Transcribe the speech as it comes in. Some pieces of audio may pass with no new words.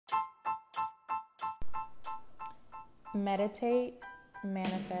Meditate,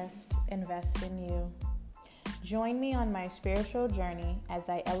 manifest, invest in you. Join me on my spiritual journey as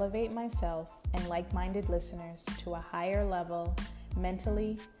I elevate myself and like-minded listeners to a higher level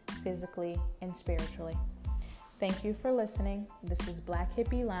mentally, physically, and spiritually. Thank you for listening. This is Black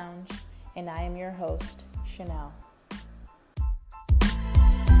Hippie Lounge, and I am your host, Chanel.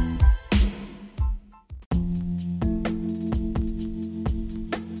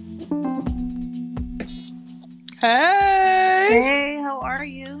 Hey! Hey, how are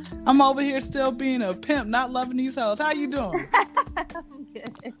you? I'm over here still being a pimp, not loving these hoes. How you doing? I'm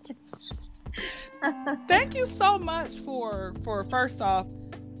good. Thank you so much for first off,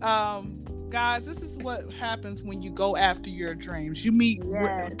 guys, this is what happens when you go after your dreams. You meet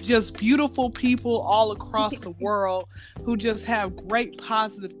just beautiful people all across the world who just have great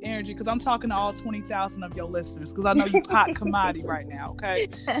positive energy, because I'm talking to all 20,000 of your listeners, because I know you hot commodity right now, okay?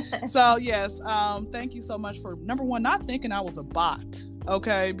 So yes, thank you so much for, number one, not thinking I was a bot.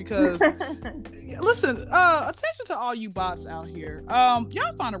 Okay, because listen, attention to all you bots out here.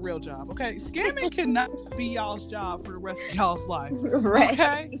 Y'all find a real job, okay? Scamming cannot be y'all's job for the rest of y'all's life. Right.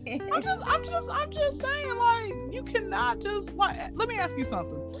 Okay? I'm just saying, like, you cannot just, like, let me ask you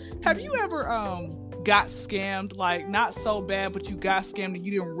something. Have you ever got scammed, like, not so bad, but you got scammed and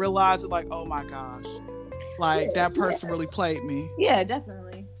you didn't realize it, like, oh my gosh, like that person really played me? Yeah,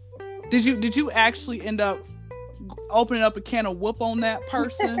 definitely. Did you actually end up opening up a can of whoop on that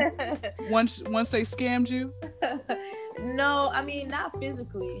person once they scammed you? No, I mean, not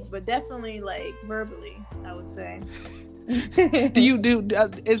physically, but definitely like verbally, I would say.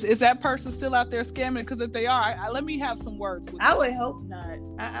 Is that person still out there scamming? Because if they are, let me have some words with I would hope not.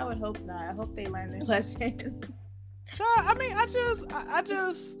 I would hope not. I hope they learn their lesson. I mean, I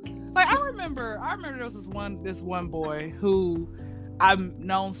just like, I remember there was this one boy who I've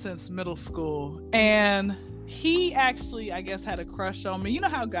known since middle school, and he actually, I guess, had a crush on me. You know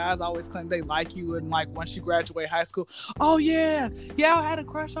how guys always claim they like you, and like once you graduate high school, oh yeah, I had a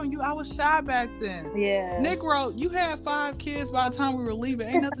crush on you. I was shy back then. Yeah. Negro, you had 5 kids by the time we were leaving.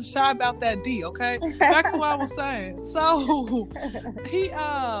 Ain't nothing shy about that D, okay? Back to what I was saying. So he,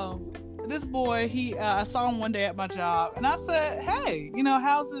 this boy, I saw him one day at my job, and I said, hey,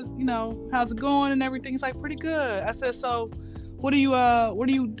 how's it going and everything? He's like, pretty good. I said, so what are you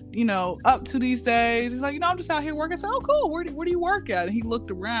up to these days? He's like, I'm just out here working. I said, oh, cool. Where do you work at? And he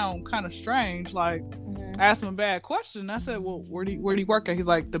looked around kind of strange, like, I asked him a bad question. I said, well, where do you work at? He's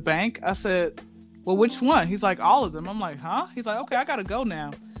like, the bank. I said, well, which one? He's like, all of them. I'm like, huh? He's like, okay, I gotta go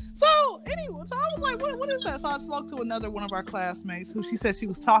now. So anyway, I was like, what is that? So I spoke to another one of our classmates who she said she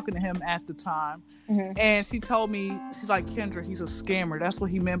was talking to him at the time. And she told me, she's like, Kendra, he's a scammer. That's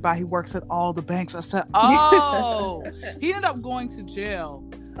what he meant by he works at all the banks. I said, oh. He ended up going to jail,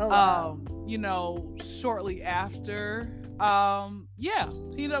 shortly after. He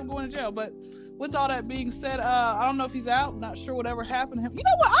ended up going to jail. But with all that being said, I don't know if he's out. Not sure whatever happened to him. You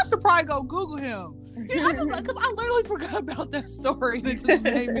know what? I should probably go Google him. Because I literally forgot about that story. It just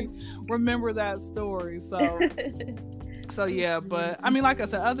made me remember that story. So yeah. But I mean, like I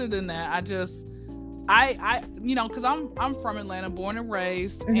said, other than that, because I'm from Atlanta, born and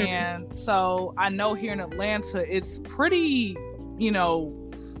raised, and so I know here in Atlanta, it's pretty, a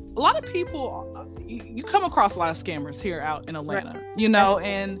lot of people, you come across a lot of scammers here out in Atlanta,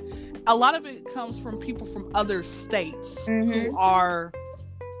 and a lot of it comes from people from other states who are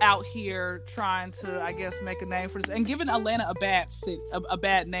out here trying to, I guess, make a name for this and giving Atlanta a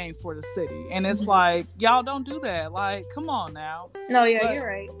bad name for the city. And it's like, y'all don't do that. Like, come on now. No, yeah, you're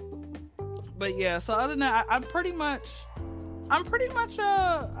right. But yeah, so other than that, I'm pretty much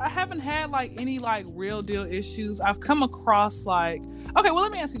I haven't had like any like real deal issues. I've come across like, okay, well,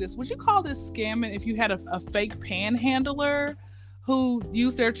 let me ask you this. Would you call this scamming if you had a fake panhandler who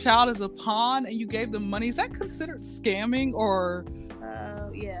used their child as a pawn and you gave them money? Is that considered scamming? Or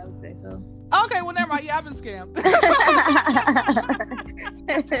yeah, I would say so. Okay, well, never mind. Yeah, I've been scammed.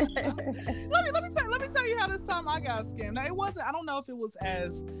 let me tell you how this time I got scammed. Now, it wasn't, I don't know if it was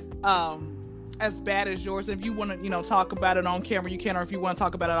as bad as yours. If you want to, talk about it on camera, you can, or if you want to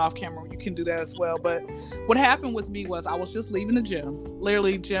talk about it off camera, you can do that as well. But what happened with me was I was just leaving the gym.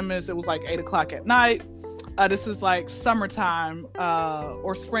 Literally, it was like 8:00 at night. This is like summertime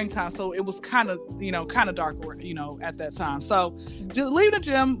or springtime, so it was kind of dark, at that time. So just leaving the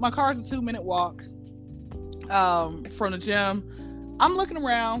gym, my car's a 2-minute walk from the gym. I'm looking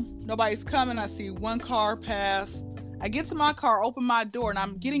around, nobody's coming. I see one car pass. I get to my car, open my door, and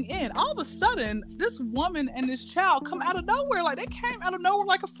I'm getting in. All of a sudden, this woman and this child come out of nowhere. Like, they came out of nowhere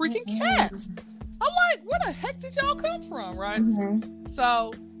like a freaking cat. I'm like, where the heck did y'all come from, right?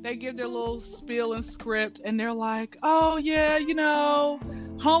 So they give their little spiel and script, and they're like, oh yeah, you know,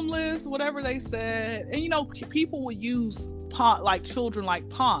 homeless, whatever they said. And you know, people would use like children like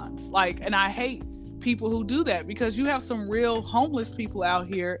pawns, like, and I hate people who do that, because you have some real homeless people out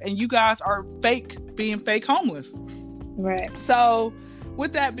here, and you guys are being fake homeless. Right. So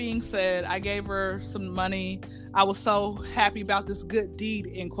with that being said, I gave her some money. I was so happy about this good deed,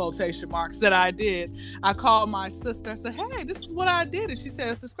 in quotation marks, that I did. I called my sister. I said, hey, this is what I did. And she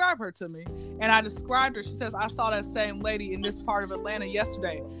says, describe her to me. And I described her. She says, I saw that same lady in this part of Atlanta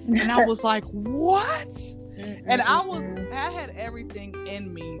yesterday. And I was like, what? And I had everything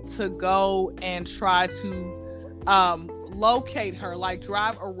in me to go and try to locate her, like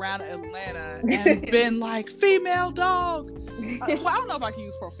drive around Atlanta and been like, female dog. Well, I don't know if I can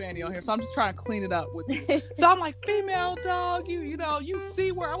use profanity on here, so I'm just trying to clean it up with you. So I'm like, female dog, you know, you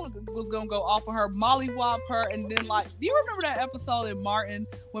see where I was gonna go off of her, mollywop her, and then like, do you remember that episode in Martin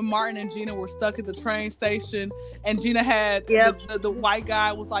when Martin and Gina were stuck at the train station, and Gina had the white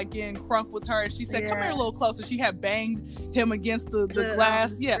guy was like getting crunk with her, and she said, come here a little closer. She had banged him against the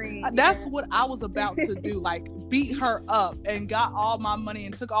glass. That's what I was about to do, like beat her up, and got all my money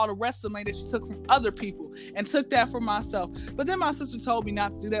and took all the rest of the money that she took from other people and took that for myself. But then my sister told me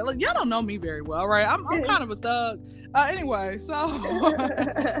not to do that. Look, y'all don't know me very well, right? I'm kind of a thug. Anyway, so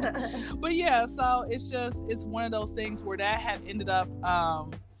but yeah, so it's one of those things where that had ended up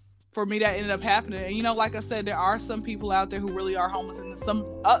for me, that ended up happening. And you know, like I said, there are some people out there who really are homeless, and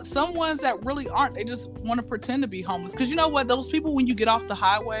some ones that really aren't. They just want to pretend to be homeless, because you know what, those people, when you get off the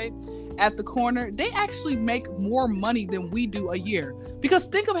highway at the corner, they actually make more money than we do a year, because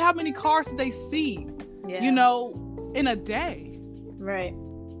think of how many cars they see, you know, in a day. Right.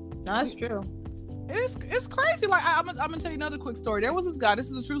 No, that's true. It's crazy. Like, I'm gonna tell you another quick story. There was this guy,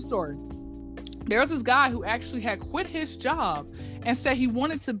 this is a true story. There was this guy who actually had quit his job and said he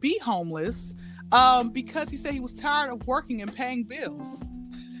wanted to be homeless because he said he was tired of working and paying bills.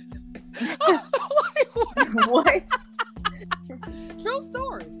 What? True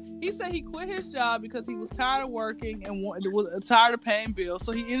story. He said he quit his job because he was tired of working and was tired of paying bills.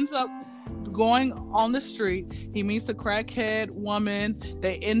 So he ends up going on the street. He meets a crackhead woman.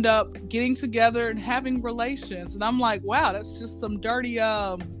 They end up getting together and having relations. And I'm like, wow, that's just some dirty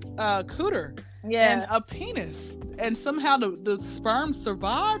cooter. Yeah. And a penis. And somehow the sperm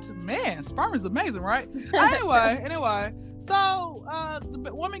survived. Man, sperm is amazing, right? Anyway. So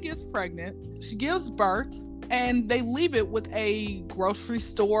the woman gets pregnant. She gives birth. And they leave it with a grocery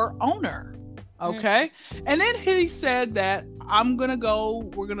store owner. Okay. And then he said that we're going to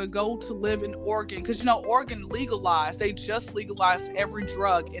go to live in Oregon. Because, you know, Oregon legalized. They just legalized every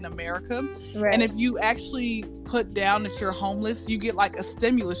drug in America. Right. And if you actually put down that you're homeless, you get like a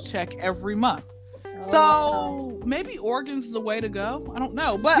stimulus check every month. Oh, so maybe Oregon's the way to go. I don't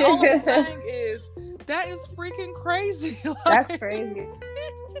know. But all I'm saying is that is freaking crazy. That's crazy.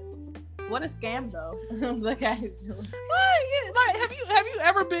 What a scam, though. The guy's doing. Like, have you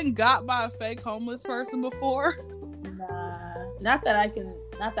ever been got by a fake homeless person before? Nah, not that I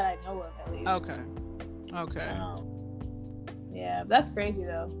know of, at least. Okay. Yeah, that's crazy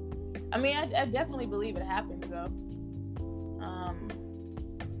though. I mean, I definitely believe it happens though.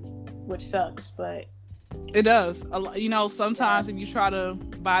 Which sucks, but it does. You know, sometimes if you try to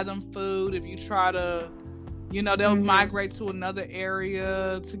buy them food, if you try to, you know, they'll migrate to another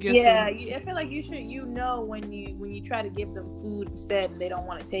area to get I feel like you should, you know, when you try to give them food instead and they don't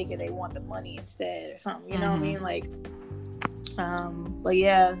want to take it, they want the money instead or something, you know what I mean? Like, but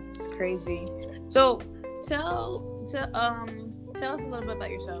yeah, it's crazy. So tell us a little bit about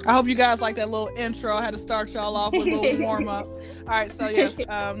yourself. I hope you guys like that little intro. I had to start y'all off with a little warm up. All right, so yes,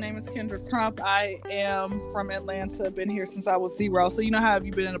 name is Kendra Crump. I am from Atlanta. Been here since I was 0. So you know how if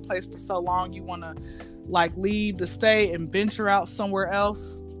you've been in a place for so long, you want to like leave the state and venture out somewhere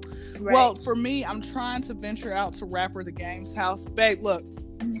else. Right. Well, for me, I'm trying to venture out to Rapper the Game's house. Babe, look,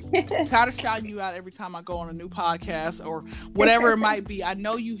 I'm tired of shouting you out every time I go on a new podcast or whatever it might be. I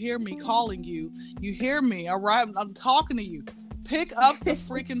know you hear me calling you. You hear me, all right? I'm talking to you. Pick up the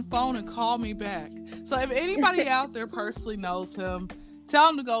freaking phone and call me back. So if anybody out there personally knows him, tell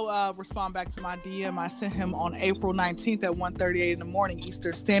him to go respond back to my DM. I sent him on April 19th at 1:38 in the morning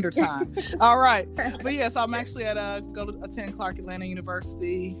Eastern Standard Time. All right. But yes, I'm actually at go to attend Clark Atlanta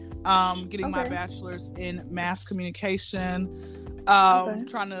University, getting my bachelor's in mass communication,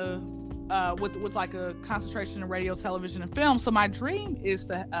 trying to with like a concentration in radio, television, and film. So my dream is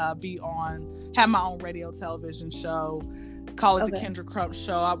to have my own radio, television show. Call it the Kendra Crump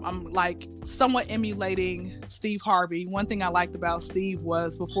Show. I'm like somewhat emulating Steve Harvey. One thing I liked about Steve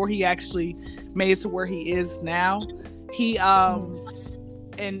was before he actually made it to where he is now, he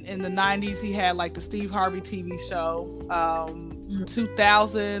in the 90s, he had like the Steve Harvey TV show.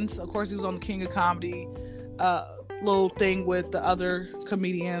 2000s, of course, he was on the King of Comedy little thing with the other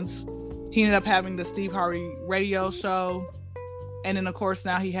comedians. He ended up having the Steve Harvey radio show. And then, of course,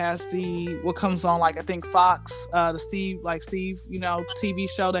 now he has what comes on, like, I think Fox, the Steve, TV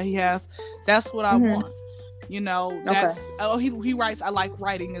show that he has. That's what I want. That's, he writes, I like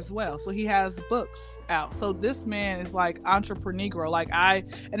writing as well. So he has books out. So this man is like entrepreneur.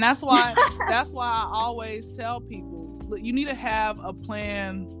 And that's why I always tell people, you need to have a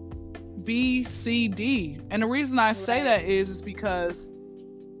plan B, C, D. And the reason I say that is because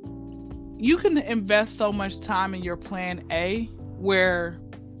you can invest so much time in your plan A where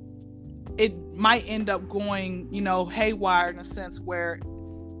it might end up going, haywire in a sense where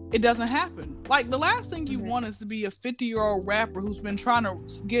it doesn't happen. Like, the last thing you want is to be a 50-year-old rapper who's been trying to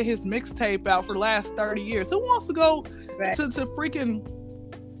get his mixtape out for the last 30 years. Who wants to go to freaking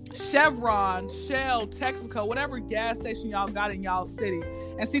Chevron, Shell, Texaco, whatever gas station y'all got in y'all city,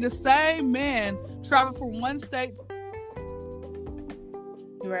 and see the same man travel from one state,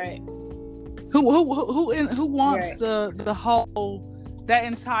 right? Who wants the whole, that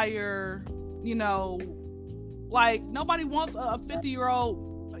entire, like, nobody wants a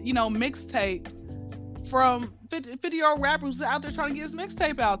 50-year-old, mixtape from 50-year-old rapper who's out there trying to get his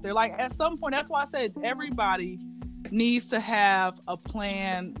mixtape out there. Like, at some point, that's why I said everybody needs to have a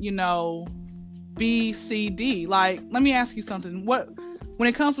plan, B, C, D. Like, let me ask you something. When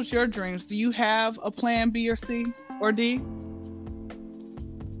it comes with your dreams, do you have a plan B or C or D?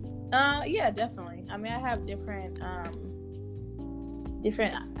 Yeah, definitely. I mean, I have different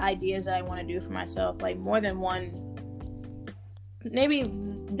ideas that I want to do for myself, like more than one.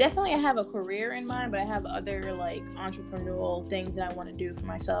 Definitely I have a career in mind, but I have other like entrepreneurial things that I want to do for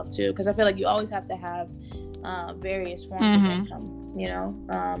myself too, because I feel like you always have to have various forms of income,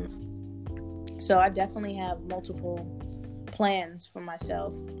 so I definitely have multiple plans for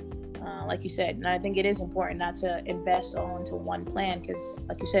myself, like you said, and I think it is important not to invest all into one plan, because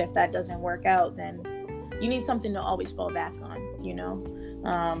like you said, if that doesn't work out, then you need something to always fall back on,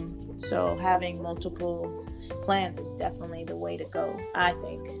 so having multiple plans is definitely the way to go, I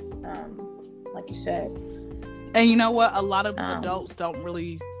think, like you said. And you know what, a lot of adults don't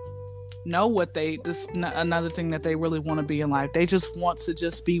really know what another thing that they really want to be in life. They just want to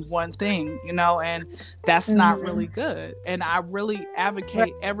just be one thing, and that's not really good. And I really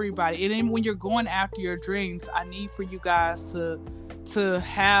advocate everybody, and then when you're going after your dreams, I need for you guys to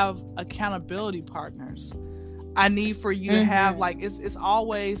have accountability partners. I need for you to have, like, it's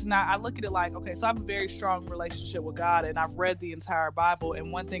always, now I look at it like, okay, so I have a very strong relationship with God, and I've read the entire Bible,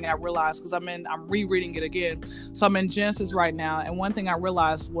 and one thing I realized, because I'm rereading it again, so I'm in Genesis right now, and one thing I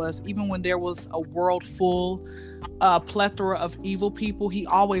realized was, even when there was a world full, plethora of evil people, he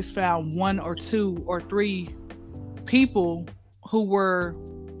always found one or two or three people who were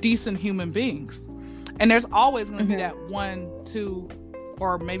decent human beings. And there's always going to be that one, two,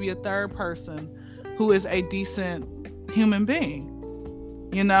 or maybe a third person who is a decent human being,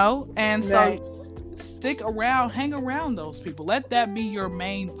 and so stick around, hang around those people. Let that be your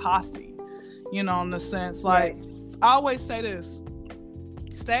main posse, in the sense, like, I always say this: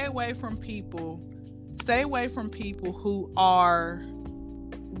 stay away from people who are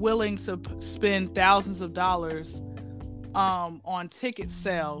willing to spend thousands of dollars on ticket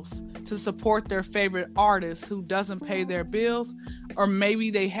sales to support their favorite artist who doesn't pay their bills, or maybe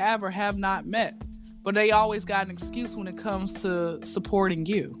they have or have not met, but they always got an excuse when it comes to supporting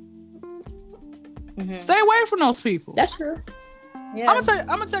you. Stay away from those people. That's true. Yeah. I'm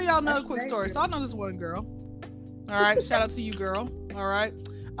gonna tell y'all another quick story. So I know this one girl. All right, shout out to you, girl. All right.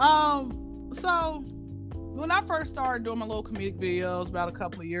 So when I first started doing my little comedic videos about a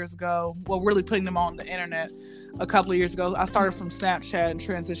couple of years ago, well, really putting them on the internet a couple of years ago, I started from Snapchat and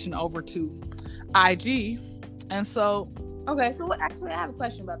transitioned over to IG. And so, okay, so actually, I have a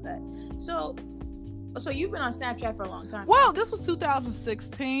question about that. So you've been on Snapchat for a long time. Well, this was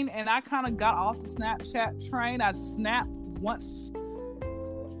 2016, and I kind of got off the Snapchat train. I snapped once,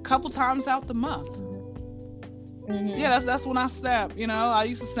 a couple times out the month. Yeah, that's when I snap. I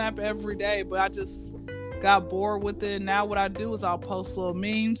used to snap every day, but I just got bored with it. Now what I do is I'll post little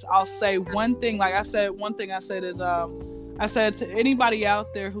memes. I'll say one thing. Like I said, one thing I said is, I said to anybody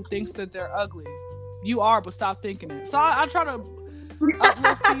out there who thinks that they're ugly, you are, but stop thinking it. So I try to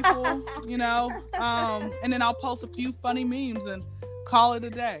uplift people, and then I'll post a few funny memes and call it a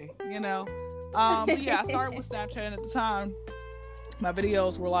day, but yeah, I started with Snapchat, and at the time my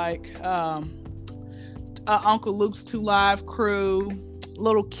videos were like Uncle Luke's 2 Live Crew,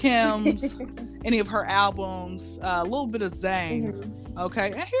 Little Kim's any of her albums, a little bit of Zayn, Okay,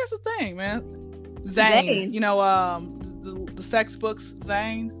 and here's the thing, man. Zayn. You know, the sex books,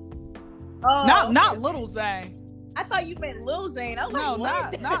 Zayn. Oh, not Little Zayn. I thought you meant Lil Zayn. I was No,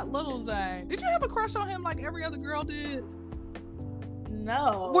 like, not Little Zayn. Did you have a crush on him like every other girl did?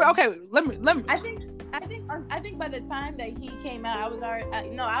 No. Well, okay, let me. I think by the time that he came out, I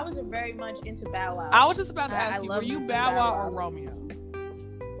was very much into Bow Wow. I was just about to ask you, were you Bow Wow or Romeo?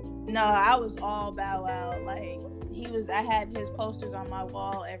 No, I was all Bow Wow. Like I had his posters on my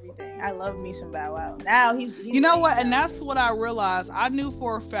wall, everything. I love me some Bow Wow. Now he's you know what? And that's what I realized. I knew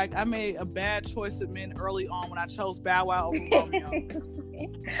for a fact I made a bad choice of men early on when I chose Bow Wow over Romeo.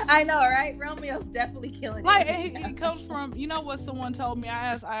 I know, right? Romeo's definitely killing like it. It comes from, you know what someone told me.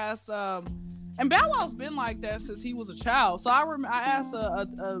 I asked and Bow Wow's been like that since he was a child. So I asked a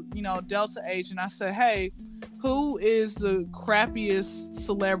Delta agent. I said, "Hey, who is the crappiest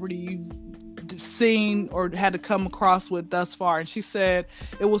celebrity you've seen or had to come across with thus far?" And she said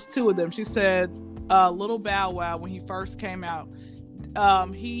it was two of them. She said Little Bow Wow, when he first came out,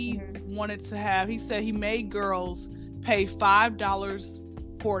 he wanted to have, he said he made girls pay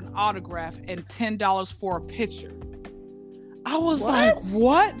 $5 for an autograph and $10 for a picture. I was like,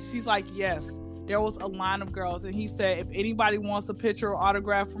 what? She's like, yes. There was a line of girls, and he said, if anybody wants a picture or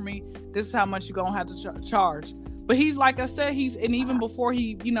autograph from me, this is how much you're gonna have to charge. But he's, like I said, and even before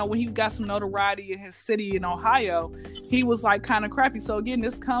he, when he got some notoriety in his city in Ohio, he was like kind of crappy. So again,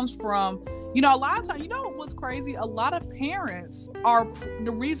 this comes from, a lot of times, what's crazy? A lot of parents are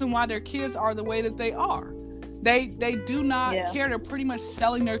the reason why their kids are the way that they are. They do not care. They're pretty much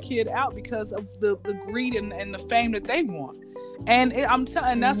selling their kid out because of the greed and the fame that they want. And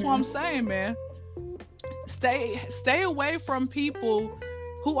that's what I'm saying, man. Stay away from people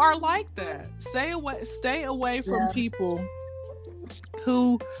who are like that. Stay away from people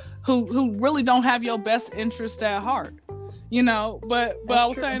who really don't have your best interest at heart. But I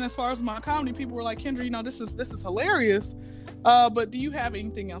was saying, as far as my comedy, people were like, Kendra, this is hilarious. But do you have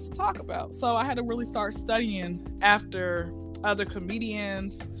anything else to talk about? So I had to really start studying after other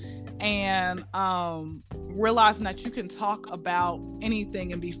comedians and realizing that you can talk about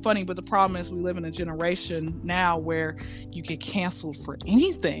anything and be funny. But the problem is we live in a generation now where you get canceled for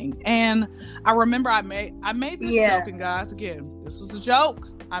anything. And I remember I made this joke, and guys, again, this was a joke.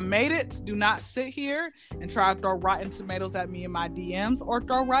 I made it. Do not sit here and try to throw rotten tomatoes at me in my DMs or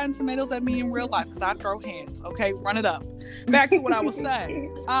throw rotten tomatoes at me in real life, because I throw hands. Okay, run it up. Back to what I was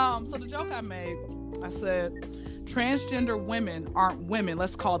saying. So the joke I made, I said, transgender women aren't women.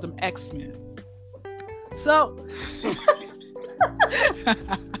 Let's call them X-Men. So,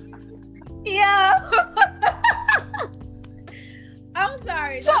 yeah. I'm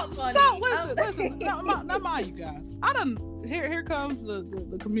sorry. So listen. Not mind you guys. Here comes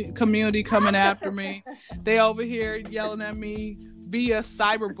the community coming after me. They over here yelling at me via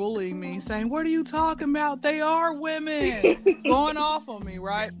cyberbullying me, saying, "What are you talking about? They are women." Going off on me,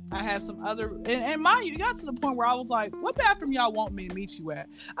 right? I had some other, and mind you, it got to the point where I was like, "What bathroom y'all want me to meet you at?"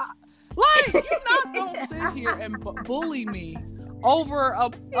 You're not gonna sit here and bully me over a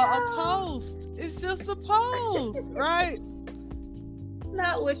post. It's just a post, right?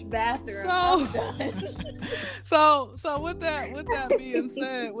 Not which bathroom. So with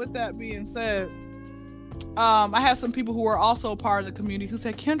that being said, I had some people who were also part of the community who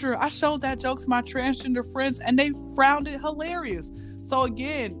said, Kendra, I showed that joke to my transgender friends and they found it hilarious. So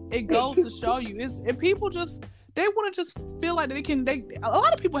again, it goes to show you, if people just, they want to just feel like a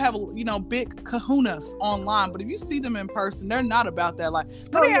lot of people have, big kahunas online, but if you see them in person, they're not about that. Let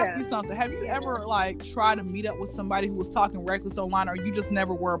me ask you something. Have you ever tried to meet up with somebody who was talking reckless online, or you just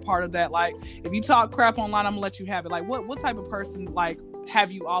never were a part of that? If you talk crap online, I'm gonna let you have it. What type of person,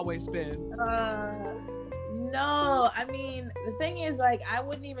 have you always been? No, I mean, the thing is, I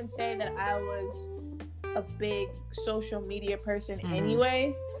wouldn't even say that I was a big social media person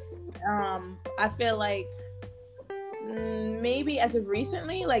anyway. I feel like maybe as of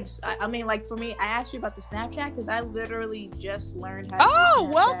recently, for me, I asked you about the Snapchat because I literally just learned how to use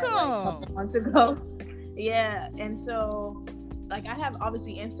Snapchat, welcome a couple months ago. Yeah, and so I have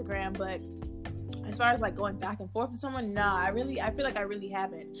obviously Instagram, but as far as going back and forth with someone, I feel like I really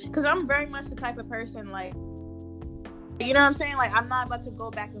haven't, because I'm very much the type of person you know what I'm saying? I'm not about to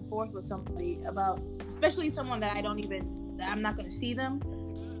go back and forth with somebody about, especially someone that I'm not going to see them.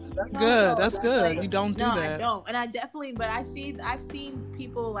 That's good. You don't do that. I don't. And I've seen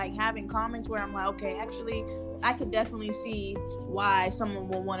people having comments where I'm like, okay, actually, I could definitely see why someone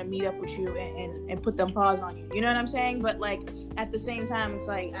will want to meet up with you and put them paws on you. You know what I'm saying? But at the same time, it's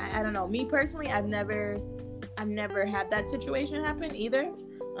I don't know. Me personally, I've never had that situation happen either.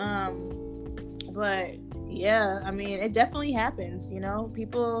 But yeah, I mean, it definitely happens, you know.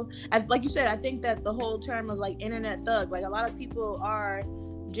 People, like you said, I think that the whole term of like internet thug, like a lot of people are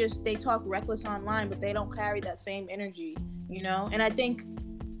just, they talk reckless online, but they don't carry that same energy, you know. And I think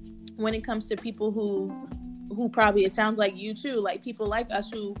when it comes to people who probably, it sounds like you too, like people like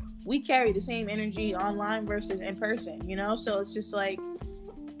us who we carry the same energy online versus in person, you know. So it's just like,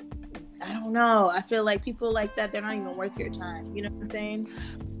 I don't know, I feel like people like that, they're not even worth your time, you know what I'm saying?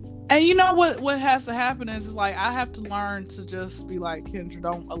 And you know what has to happen is like, I have to learn to just be like, Kendra,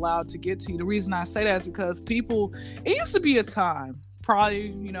 don't allow it to get to you. The reason I say that is because people, it used to be a time, probably,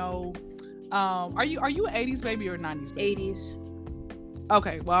 you know, are you an 80s baby or 90s baby? 80s.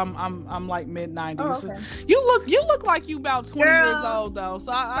 Okay, well I'm like mid 90s. Oh, okay. You look like you about 20 Girl, years old though.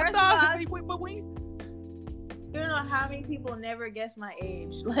 So I thought, but when you don't know how many people never guess my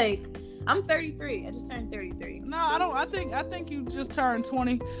age. Like, I'm 33. I just turned 33. No, I don't. I think you just turned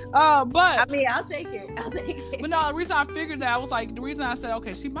 20. But I mean, I'll take it. But no, the reason I figured that, I was like, the reason I said,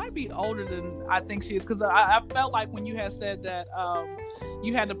 okay, she might be older than I think she is, because I felt like when you had said that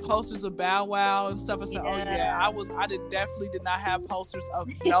you had the posters of Bow Wow and stuff, I said, oh yeah, I definitely did not have posters of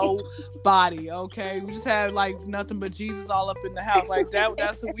nobody. Okay, we just had like nothing but Jesus all up in the house. Like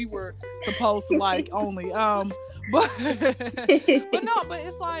that's who we were supposed to like only. But no, but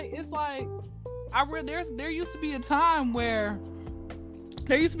it's like there used to be a time where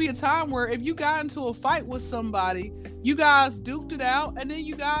if you got into a fight with somebody, you guys duked it out, and then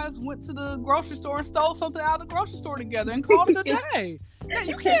you guys went to the grocery store and stole something out of the grocery store together and called it a day. Yeah,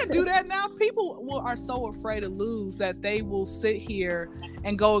 you can't do that now. People are so afraid to lose that they will sit here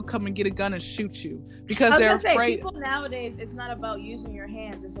and come and get a gun and shoot you because they're afraid. People nowadays, it's not about using your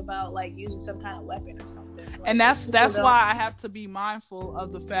hands; it's about like using some kind of weapon or something. Like, and that's why I have to be mindful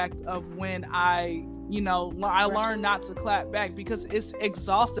of the fact of when I learn not to clap back, because it's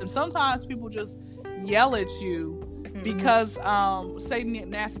exhausting. Sometimes people just yell at you because say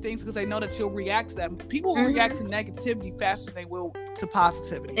nasty things because they know that you'll react to that. People will react to negativity faster than they will to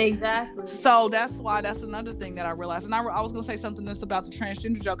positivity. Exactly. So that's another thing that I realized. And I was going to say something that's about the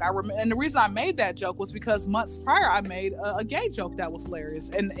transgender joke. And the reason I made that joke was because months prior I made a gay joke that was hilarious,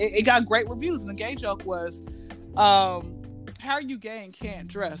 and it got great reviews. And the gay joke was, how are you gay and can't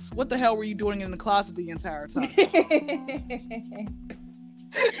dress? What the hell were you doing in the closet the entire time?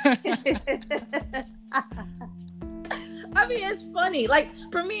 I mean, it's funny. Like,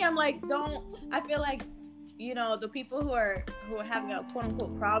 for me, I'm like, I feel like, you know, the people who are having a quote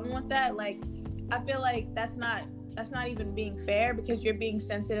unquote problem with that, like, I feel like that's not even being fair, because you're being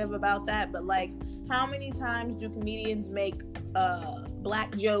sensitive about that. But like, how many times do comedians make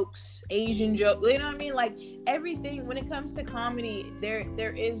black jokes, Asian jokes? You know what I mean? Like, everything when it comes to comedy,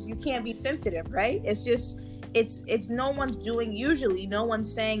 there is, you can't be sensitive, right? It's just, it's no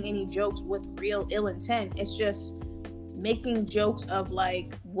one's saying any jokes with real ill intent. It's just making jokes of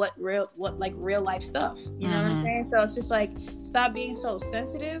like what real life stuff, you know what I'm saying? So it's just like, stop being so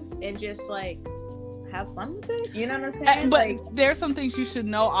sensitive and just like have fun with it, you know what I'm saying? But like, there's some things you should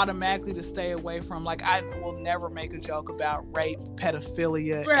know automatically to stay away from. Like, I will never make a joke about rape,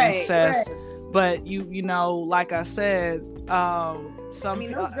 pedophilia, incest, right. But you know, like I said,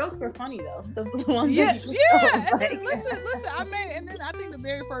 those jokes were funny though. The ones yeah. And then, listen. I think the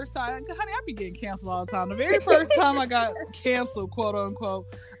very first time, honey, I be getting canceled all the time. The very first time I got canceled, quote unquote,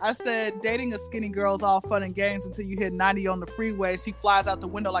 I said, dating a skinny girl is all fun and games until you hit 90 on the freeway. She flies out the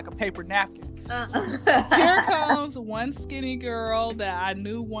window like a paper napkin. Here comes one skinny girl that I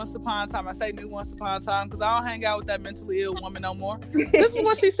knew once upon a time. I say knew once upon a time because I don't hang out with that mentally ill woman no more. This is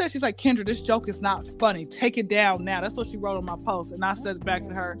what she said. She's like, Kendra, this joke is not funny. Take it down now. That's what she wrote on my post. And I said back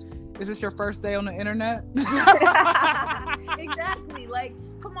to her, is this your first day on the internet? Exactly. Like,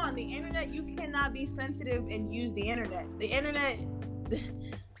 come on, the internet, you cannot be sensitive and use the internet. The internet,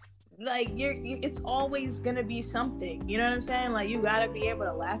 like, it's always gonna be something. You know what I'm saying? Like, you gotta be able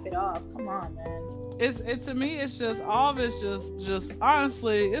to laugh it off. Come on, man. It's to me, it's just all of it's just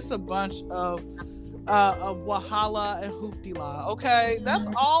honestly, it's a bunch of wahala and hoopty-la. Okay, that's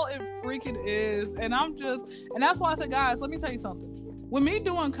all it freaking is. And that's why I said, guys, let me tell you something. With me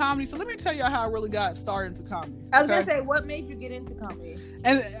doing comedy, so let me tell y'all how I really got started into comedy. I was gonna say, what made you get into comedy?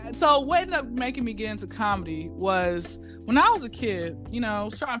 And so what ended up making me get into comedy was when I was a kid, you know, I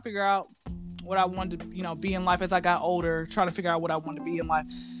was trying to figure out what I wanted to, you know, be in life as I got older, trying to figure out what I wanted to be in life.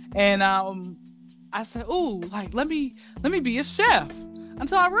 And I said, ooh, like, let me be a chef.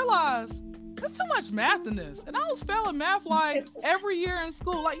 Until I realized there's too much math in this. And I was failing math like every year in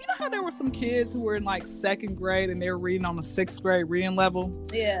school. Like, you know how there were some kids who were in like second grade and they were reading on the 6th grade reading level?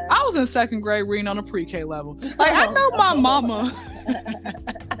 Yeah. I was in second grade reading on the pre-K level. Like, I know my mama.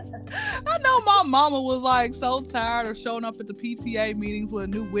 I know my mama was like so tired of showing up at the PTA meetings with a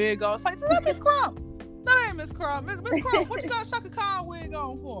new wig on. It's like, that Miss Crump. That ain't Miss Crump. Miss Crump, what you got a Shaka Khan wig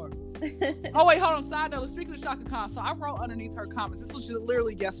on for? Oh wait, hold on. Side note, speaking of Shaka Khan, so I wrote underneath her comments. This was just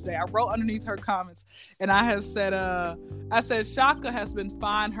literally yesterday. I wrote underneath her comments, and I had said, Shaka has been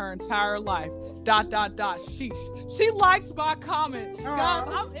fine her entire life. ... Sheesh. She liked my comment. Aww. Guys,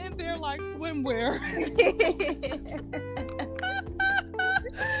 I'm in there like swimwear.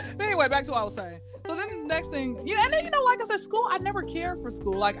 Anyway, back to what I was saying. So then the next thing, and then, like I said, school, I never cared for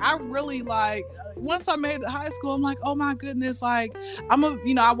school. Like, I really, once I made it to high school, I'm like, oh my goodness, like,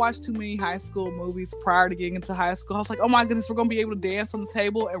 I watched too many high school movies prior to getting into high school. I was like, oh my goodness, we're going to be able to dance on the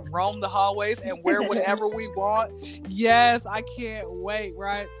table and roam the hallways and wear whatever we want. Yes, I can't wait,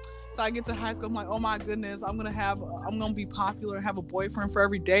 right? So I get to high school, I'm like, oh my goodness, I'm gonna be popular and have a boyfriend for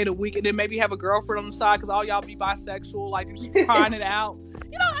every day of the week, and then maybe have a girlfriend on the side because all y'all be bisexual, like, and keep trying it out.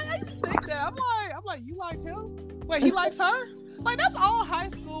 I used to think that. I'm like, you like him? Wait, he likes her? Like, that's all high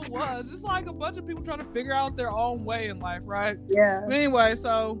school was. It's like a bunch of people trying to figure out their own way in life, right? Yeah. But anyway,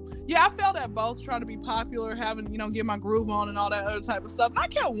 so yeah, I felt that both, trying to be popular, having, get my groove on and all that other type of stuff. And I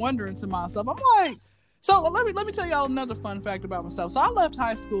kept wondering to myself, I'm like, so let me tell y'all another fun fact about myself. So I left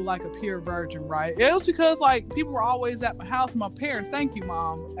high school like a pure virgin, right? It was because, like, people were always at my house. My parents, thank you,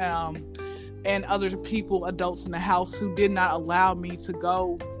 Mom, and other people, adults in the house, who did not allow me to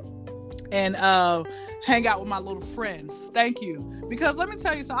go and hang out with my little friends. Thank you. Because let me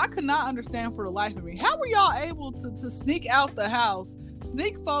tell you, so I could not understand for the life of me, how were y'all able to sneak out the house,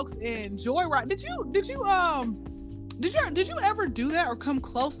 sneak folks in, joyride? Did you ever do that or come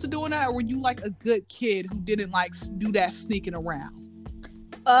close to doing that, or were you like a good kid who didn't like do that sneaking around?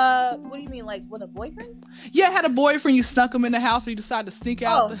 What do you mean, like with a boyfriend? Yeah, had a boyfriend, you snuck him in the house, or you decided to sneak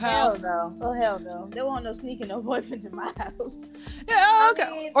out the house? Oh hell no! There won't no sneaking no boyfriends in my house. Yeah,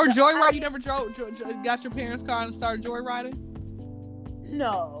 okay. Or joyride? You never got your parents' car and started joyriding?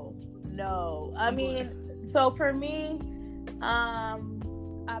 No. I mean, so for me, I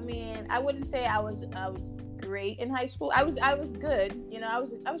wouldn't say I was great in high school. I was good. I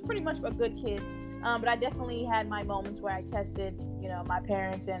was pretty much a good kid. But I definitely had my moments where I tested, my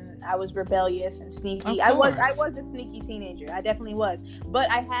parents, and I was rebellious and sneaky. I was a sneaky teenager. I definitely was.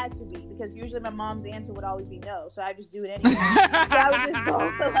 But I had to be, because usually my mom's answer would always be no. So I just do it anyway. So I would just go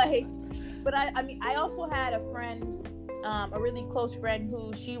for but I also had a friend, a really close friend,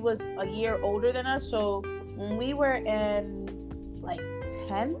 who she was a year older than us. So when we were in like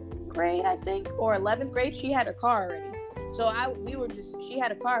 10th grade, I think, or 11th grade, she had a car already. So she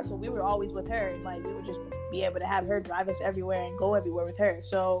had a car, so we were always with her, and like we would just be able to have her drive us everywhere and go everywhere with her.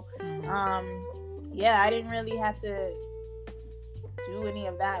 So, I didn't really have to do any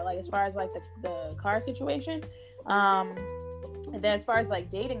of that, like as far as like the car situation. And then as far as like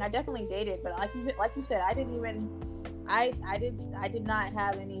dating, I definitely dated, but like you said, I did not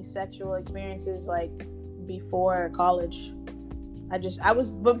have any sexual experiences like before college.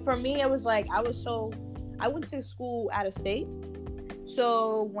 But for me, it was like I went to school out of state.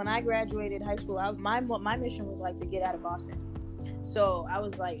 So when I graduated high school, my mission was like to get out of Boston. So I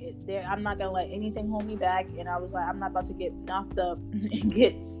was like, I'm not gonna let anything hold me back, and I was like, I'm not about to get knocked up and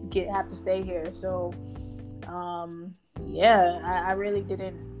have to stay here. So, I really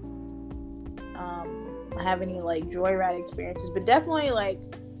didn't have any like joyride experiences, but definitely like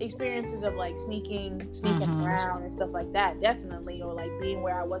experiences of like sneaking around and stuff like that, definitely, or like being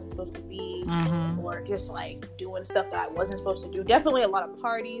where I wasn't supposed to be, or just like doing stuff that I wasn't supposed to do. Definitely a lot of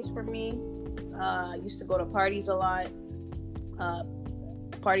parties for me. I used to go to parties a lot,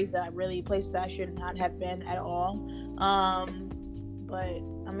 places that I should not have been at all. But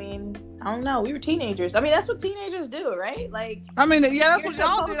I mean, I don't know. We were teenagers. I mean, that's what teenagers do, right? Like, I mean, yeah, that's what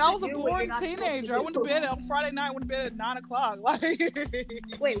y'all did. I was a boring teenager. I went to bed on Friday night. Went to bed at 9:00. Like,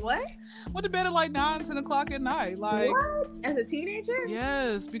 wait, what? Went to bed at like 9-10 o'clock at night. Like, what? As a teenager?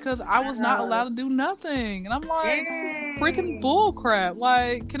 Yes, because I was not allowed to do nothing, and I'm like, this is freaking bull crap.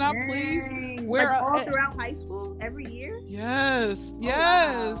 Like, can I please wear all throughout high school every year? Yes.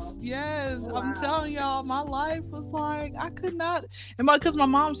 Wow. I'm telling y'all, my life was like, I could not, and because my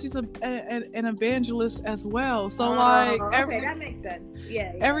mom, she's an evangelist as well, so that makes sense.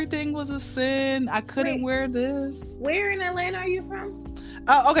 Yeah. Everything was a sin. I couldn't wear this. Where in Atlanta are you from?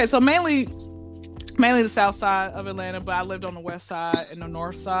 Okay, so mainly the south side of Atlanta, but I lived on the west side and the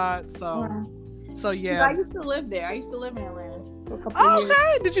north side. So yeah. I used to live there. I used to live in Atlanta for a couple of years.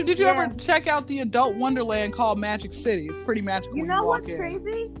 Okay. Did you ever check out the adult wonderland called Magic City? It's pretty magical. You know what's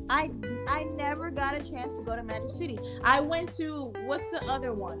crazy? I never got a chance to go to Magic City. I went to, what's the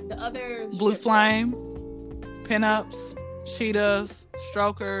other one? The other Blue Flame, Pinups, Cheetahs,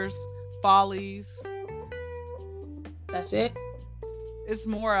 Strokers, Follies. That's it. It's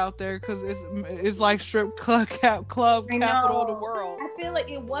more out there because it's like strip club capital of the world. I feel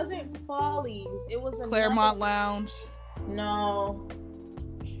like it wasn't Follies. It was Claremont Lounge. No.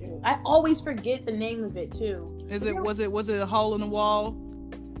 Shoot. I always forget the name of it too. Was it a hole in the wall?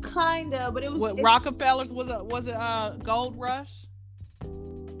 Kinda, but it was. Rockefellers? Was it Gold Rush?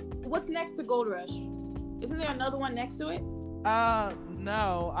 What's next to Gold Rush? Isn't there another one next to it?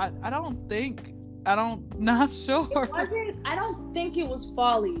 No. I don't think. Not sure. I don't think it was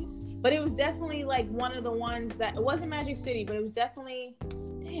Follies, but it was definitely like one of the ones that it wasn't Magic City, but it was definitely.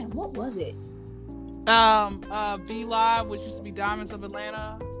 Damn, what was it? V Live, which used to be Diamonds of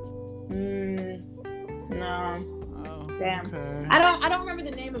Atlanta. No. Oh, damn. Okay. I don't remember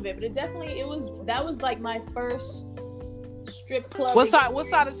the name of it, but that was like my first strip club. What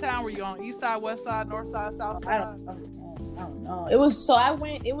side of town were you on? East side, west side, north side, south side? I don't know. It was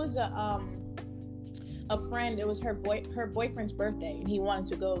a friend. It was her boyfriend's birthday, and he wanted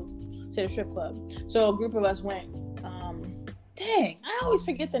to go to the strip club. So a group of us went. Dang, I always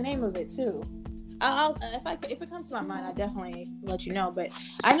forget the name of it too. If it comes to my mind, I definitely let you know. But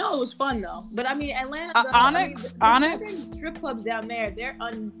I know it was fun though. But I mean, Atlanta, Onyx. Strip clubs down there, they're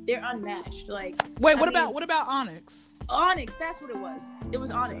unmatched. Like, wait, what about Onyx? Onyx, that's what it was. It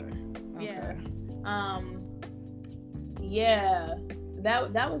was Onyx. Okay. Yeah.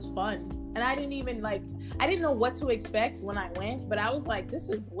 That was fun. And I didn't know what to expect when I went, but I was like, this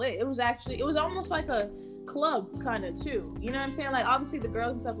is lit. It was almost like a club kind of too. You know what I'm saying? Like, obviously the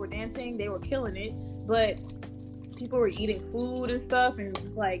girls and stuff were dancing, they were killing it, but people were eating food and stuff and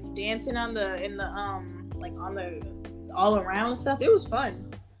like dancing on the all around and stuff. It was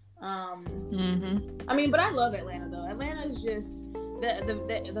fun. I mean, but I love Atlanta though. Atlanta is just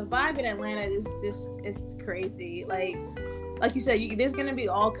the vibe in Atlanta is it's crazy. Like you said, there's gonna be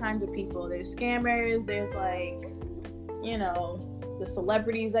all kinds of people. There's scammers. There's like, you know, the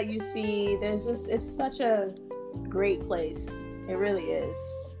celebrities that you see. It's such a great place. It really is.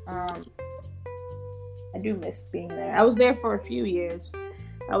 I do miss being there. I was there for a few years.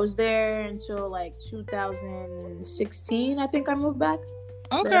 I was there until like 2016. I think I moved back.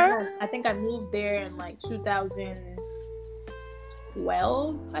 Okay. I think I moved there in like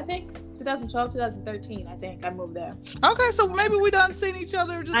 2012. I think 2012, 2013. I think I moved there. Okay, so maybe we done seen each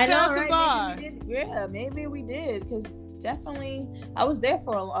other just passing by. Maybe we did, because definitely I was there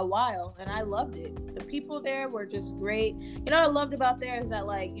for a while and I loved it. The people there were just great. You know what I loved about there is that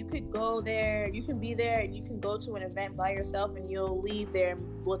like you could go there, you can be there, and you can go to an event by yourself and you'll leave there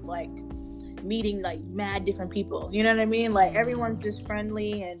with like meeting like mad different people. You know what I mean? Like everyone's just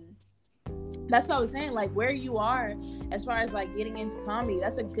friendly, and that's what I was saying. Like where you are as far as like getting into comedy,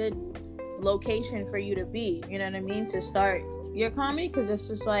 that's a good location for you to be. You know what I mean? To start your comedy, because it's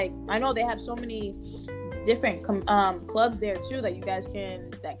just like, I know they have so many different clubs there too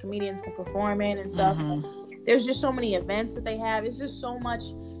that comedians can perform in and stuff. There's just so many events that they have. It's just so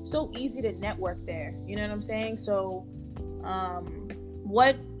easy to network there. You know what I'm saying? So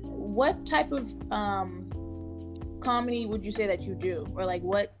what type of comedy would you say that you do, or like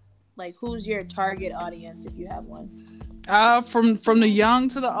who's your target audience if you have one? From the young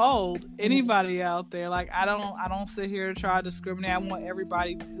to the old, anybody out there. Like I don't sit here to try to discriminate. I want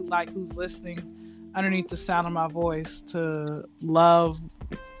everybody who's listening underneath the sound of my voice to love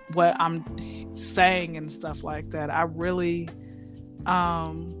what I'm saying and stuff like that. I really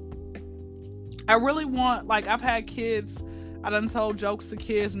want, like, I've had kids, I done told jokes to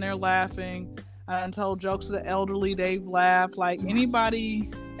kids and they're laughing. I done told jokes to the elderly, they've laughed. Like everybody,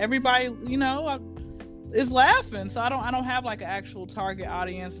 you know, is laughing. So I don't have like an actual target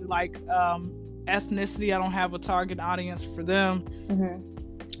audience. Like ethnicity, I don't have a target audience for them.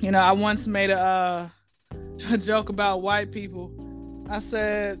 You know, I once made a joke about white people. I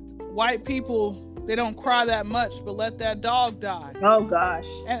said, white people, they don't cry that much, but let that dog die. Oh gosh.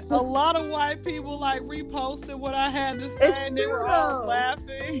 And a lot of white people like reposted what I had to say, and they were all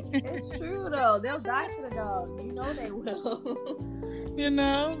laughing. It's true though. They'll die for the dog. You know they will. You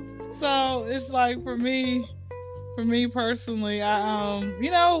know? So it's like for me personally, I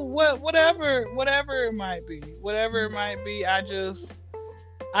you know, whatever it might be, I just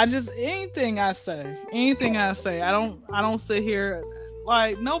anything I say, I don't sit here,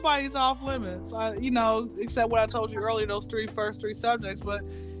 like, nobody's off limits, you know, except what I told you earlier, those first three subjects, but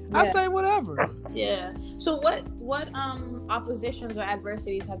yeah. I say whatever. Yeah. So what oppositions or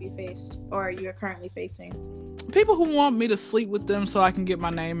adversities have you faced, or you're currently facing? People who want me to sleep with them so I can get my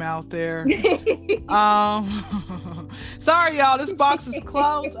name out there. Sorry, y'all. This box is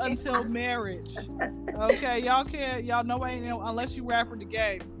closed until marriage. Okay, y'all can't. Y'all know ain't unless you rapper the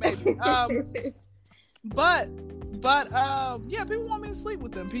game, maybe. But yeah, people want me to sleep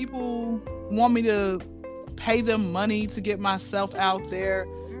with them. People want me to pay them money to get myself out there.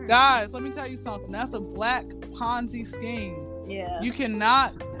 Guys, let me tell you something. That's a black Ponzi scheme. Yeah. You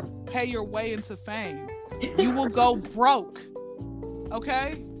cannot pay your way into fame. You will go broke.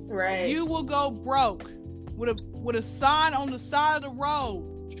 Okay? Right. You will go broke with a sign on the side of the road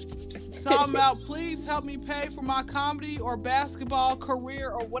talking about, please help me pay for my comedy or basketball career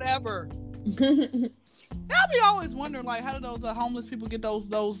or whatever. I'll be always wondering, like, how do those homeless people get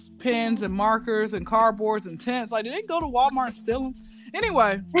those pens and markers and cardboards and tents? Like, did they go to Walmart and steal them?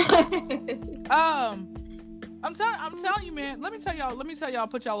 Anyway, I'm telling you, man. Let me tell y'all.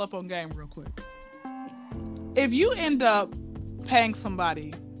 Put y'all up on game real quick. If you end up paying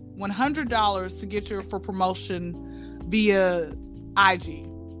somebody $100 to get for promotion via IG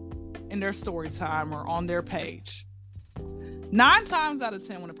in their story time or on their page, 9 times out of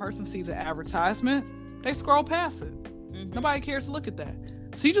 10, when a person sees an advertisement, they scroll past it. Mm-hmm. Nobody cares to look at that.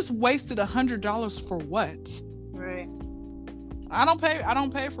 So you just wasted $100 for what? Right. I don't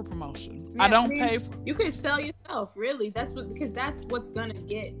pay for promotion. Yeah, I don't pay for. You can sell yourself, really. Because that's what's gonna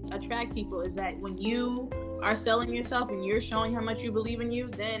attract people, is that when you are selling yourself and you're showing how much you believe in you,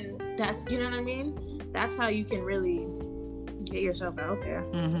 then that's, you know what I mean? That's how you can really get yourself out there.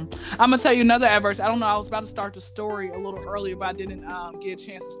 Mm-hmm. I'm gonna tell you another adverse. I don't know. I was about to start the story a little earlier, but I didn't get a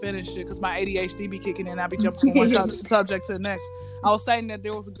chance to finish it because my ADHD be kicking in. I be jumping from one subject to the next. I was saying that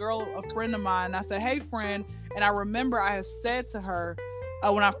there was a friend of mine. And I said, "Hey, friend," and I remember I had said to her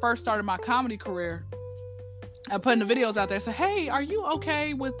when I first started my comedy career, I putting the videos out there. I said, "Hey, are you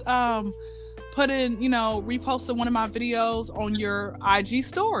okay with reposting one of my videos on your IG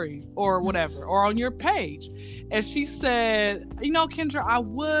story or whatever, or on your page?" And she said, "Kendra, I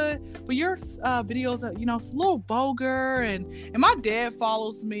would, but your videos are, it's a little vulgar, and my dad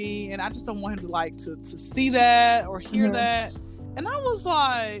follows me, and I just don't want him to see that or hear that." And I was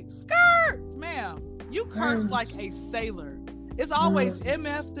like, "Skirt, ma'am, you curse like a sailor. It's always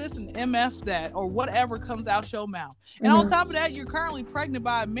MF this and MF that, or whatever comes out your mouth. And on top of that, you're currently pregnant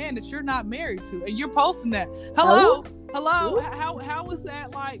by a man that you're not married to, and you're posting that. Hello. How is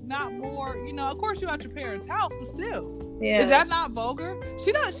that like not more? Of course you're at your parents' house, but still, is that not vulgar?"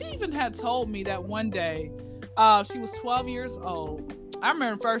 She even had told me that one day, she was 12 years old. I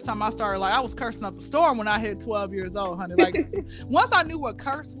remember the first time I started, I was cursing up a storm when I hit 12 years old, honey. Once I knew what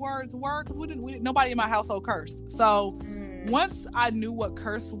curse words were, because nobody in my household cursed. So once I knew what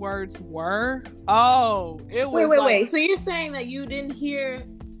curse words were, it was Wait. So you're saying that you didn't hear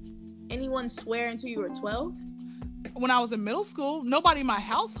anyone swear until you were 12? When I was in middle school, nobody in my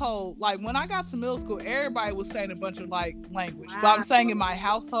household, when I got to middle school, everybody was saying a bunch of language. Wow. But I'm saying in my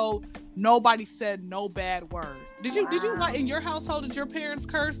household, nobody said no bad word. Did you in your household, did your parents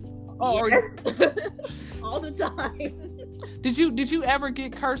curse? Yes. All the time. Did you ever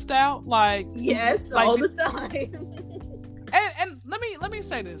get cursed out? Yes, all the time. And let me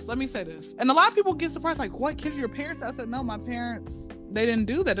say this. And a lot of people get surprised, what, Kendra, your parents? I said, no, my parents, they didn't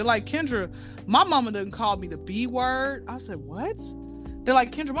do that. They're like, Kendra, my mama didn't call me the B word. I said, what? They're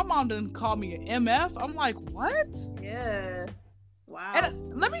like, Kendra, my mom didn't call me an MF. I'm like, what? Yeah. Wow.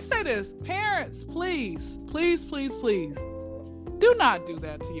 And let me say this, parents, please, do not do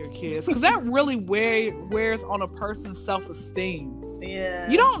that to your kids, because that really wears on a person's self-esteem. Yeah.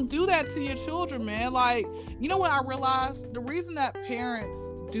 You don't do that to your children, man. You know what I realized? The reason that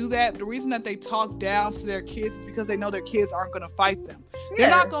parents do that, the reason that they talk down to their kids, is because they know their kids aren't going to fight them.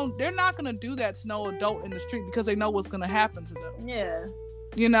 Yeah. They're not going to do that to no adult in the street, because they know what's going to happen to them. Yeah.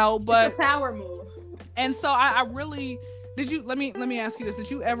 But it's a power move. And so I really, let me ask you this. Did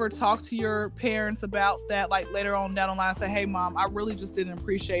you ever talk to your parents about that, later on down the line, and say, "Hey, Mom, I really just didn't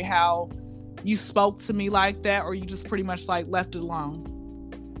appreciate how you spoke to me like that," or you just pretty much left it alone?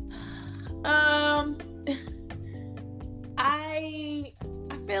 I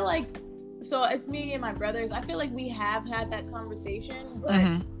feel like, so it's me and my brothers. I feel like we have had that conversation, but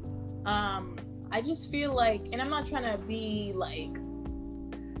I just feel like, and I'm not trying to be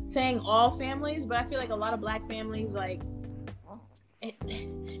saying all families, but I feel like a lot of Black families that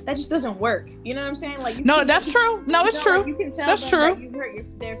just doesn't work. You know what I'm saying? That's true. No, it's true. You can tell that's true. You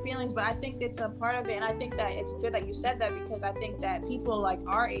hurt their feelings, but I think it's a part of it, and I think that it's good that you said that, because I think that people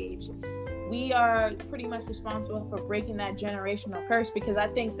our age, we are pretty much responsible for breaking that generational curse, because I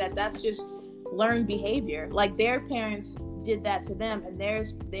think that that's just learned behavior. Their parents did that to them, and their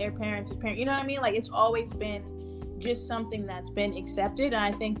parents' parents. You know what I mean? It's always been just something that's been accepted. And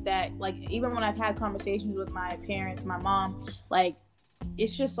I think that even when I've had conversations with my parents, my mom,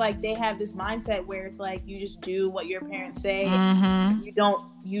 it's just like they have this mindset where it's like you just do what your parents say. Mm-hmm.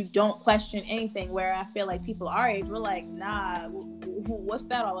 You don't question anything, where I feel like people our age, we're like, nah, what's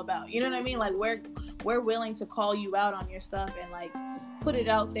that all about? You know what I mean? Like we're willing to call you out on your stuff and like put it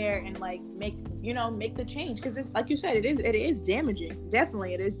out there and like make the change, because it's like you said, it is damaging.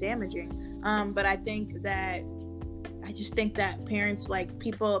 Definitely it is damaging. But I just think that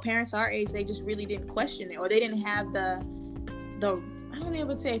parents our age, they just really didn't question it, or they didn't have the I don't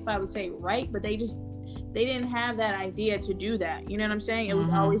even say if I would say right, but they didn't have that idea to do that. You know what I'm saying? It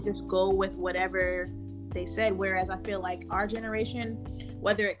was always just go with whatever they said. Whereas I feel like our generation,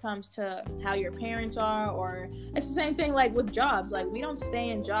 whether it comes to how your parents are, or it's the same thing like with jobs. Like, we don't stay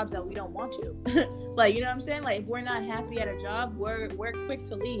in jobs that we don't want to. Like, you know what I'm saying? Like, if we're not happy at a job, we're quick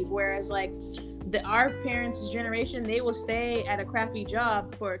to leave. Whereas like our parents' generation, they will stay at a crappy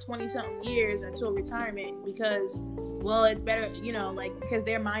job for 20-something years until retirement because, well, it's better, like, because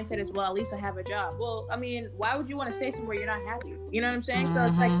their mindset is, well, at least I have a job. Well, I mean, why would you want to stay somewhere you're not happy? You know what I'm saying? So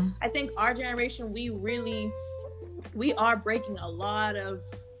it's like, I think our generation, we are breaking a lot of,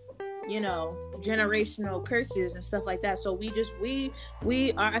 generational curses and stuff like that. So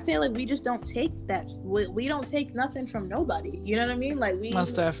I feel like we just don't take that. We don't take nothing from nobody. You know what I mean? Like,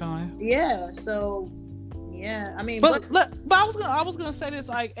 most definitely. Yeah. So yeah, I mean, but I was gonna say this,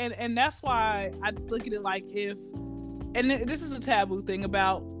 like, and that's why I look at it like, this is a taboo thing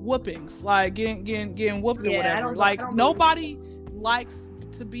about whoopings, like getting whooped or whatever. Like, nobody likes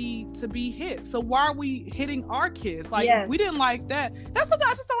to be hit. So why are we hitting our kids? Like, we didn't like that. That's something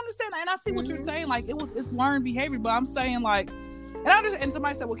I just don't understand. And I see what you're saying. Like, it's learned behavior, but I'm saying, like, and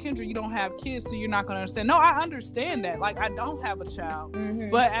somebody said, well, Kendra, you don't have kids, so you're not going to understand. No, I understand that. Like, I don't have a child,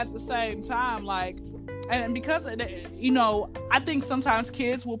 but at the same time, like, and because I think sometimes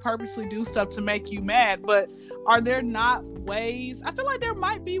kids will purposely do stuff to make you mad, but are there not ways? I feel like there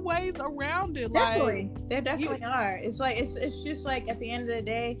might be ways around it. Definitely. There definitely are. It's like, it's just like, at the end of the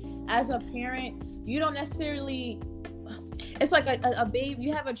day, as a parent, you don't necessarily, it's like a baby,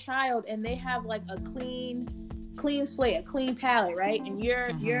 you have a child and they have like a clean slate, a clean palette, right? And you're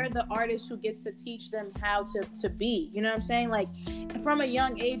the artist who gets to teach them how to be, you know what I'm saying? Like, from a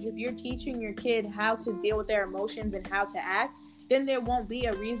young age, if you're teaching your kid how to deal with their emotions and how to act, then there won't be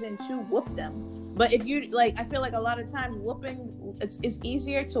a reason to whoop them. But if you, like, I feel like a lot of times whooping, it's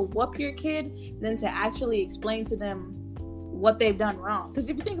easier to whoop your kid than to actually explain to them what they've done wrong. Because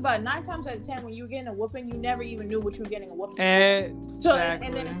if you think about it, 9 times out of 10, when you were getting a whooping, you never even knew what you were getting a whooping. Exactly. So,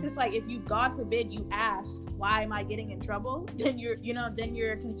 and then it's just like, if you, God forbid, you ask, why am I getting in trouble? Then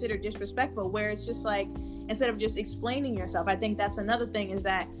you're considered disrespectful, where it's just like, instead of just explaining yourself. I think that's another thing, is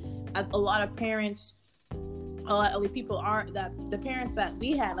that a lot of parents, people are, that the parents that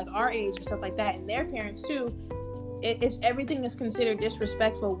we had, like our age and stuff like that, and their parents too, it's everything is considered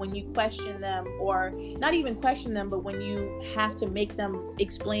disrespectful when you question them, or not even question them, but when you have to make them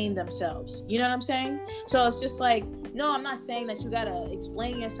explain themselves. You know what I'm saying? So it's just like, no, I'm not saying that you gotta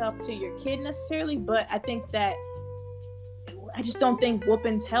explain yourself to your kid necessarily, but I think that I just don't think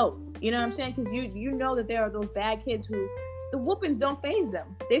whoopings help. You know what I'm saying? Because you know that there are those bad kids who the whoopings don't faze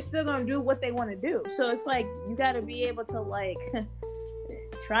them. They're still gonna do what they want to do. So it's like, you gotta be able to, like,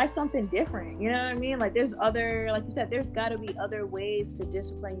 try something different. You know what I mean? Like, there's other, like you said, there's got to be other ways to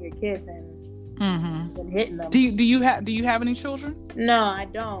discipline your kid than hitting them. Do you have any children? No, I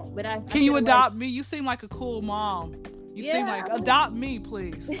don't. But can you adopt me? You seem like a cool mom. You seem like, adopt me,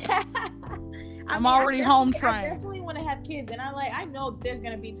 please. I'm already home trained. I definitely want to have kids, and I know there's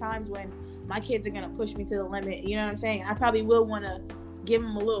gonna be times when my kids are gonna push me to the limit. You know what I'm saying? I probably will want to give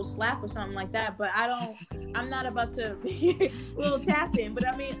them a little slap or something like that, but I'm not about to little tap in. But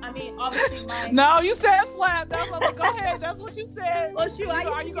I mean obviously no, you said slap. That's what, go ahead, that's what you said. Well, shoot,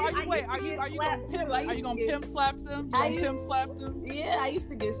 are you gonna pimp slap them? Yeah, I used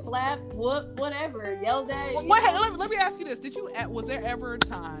to get slapped, whooped, whatever, yelled at. Well, wait, let me ask you this: was there ever a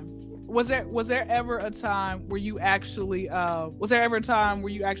time where you actually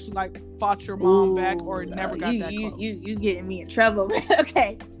like fought your mom back, or never got that close? You getting me in trouble, man.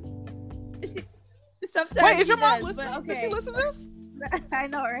 Okay. Sometimes. Wait, is your mom listening? Okay. Does she listen to this? I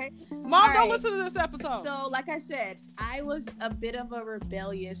know, right? Mom, don't listen to this episode. So, like I said, I was a bit of a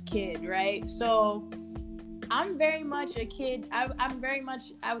rebellious kid, right? So, I'm very much a kid. I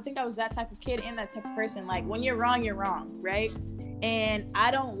would think I was that type of kid and that type of person. Like, when you're wrong, right? And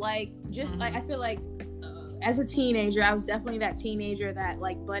I don't like, just like, I feel like as a teenager, I was definitely that teenager that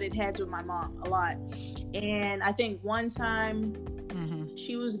like butted heads with my mom a lot. And I think one time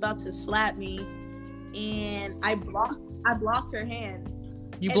she was about to slap me, and I blocked her hand.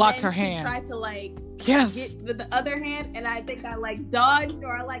 You blocked her hand. Tried to like yes get with the other hand, and I think I like dodged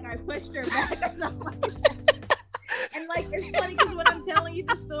or like I pushed her back or something like that. And like it's funny because when I'm telling you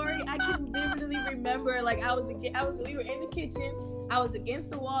the story, I can vividly remember like we were in the kitchen, I was against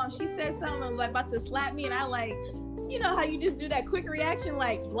the wall, and she said something, was like about to slap me, and I like, you know how you just do that quick reaction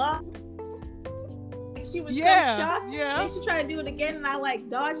like block. She was so shocked. Yeah. And she tried to do it again, and I like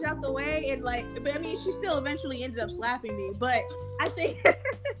dodged out the way, and like, but I mean, she still eventually ended up slapping me. But I think, I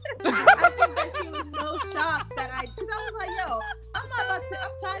think that she was so shocked that because I was like, yo, I'm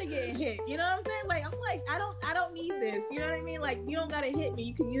tired of getting hit. You know what I'm saying? Like, I'm like, I don't need this. You know what I mean? Like, you don't gotta hit me.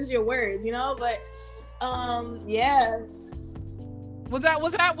 You can use your words. You know? But, yeah. Was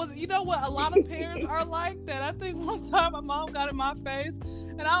you know what, a lot of parents are like that. I think one time my mom got in my face,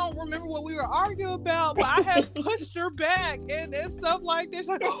 and I don't remember what we were arguing about, but I had pushed her back and stuff like this.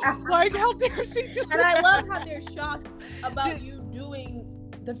 Like, like how dare she do And that? I love how they're shocked about you doing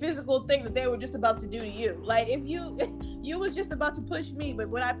the physical thing that they were just about to do to you. Like, if you was just about to push me, but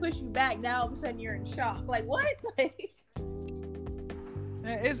when I push you back, now all of a sudden you're in shock. Like, what? Like,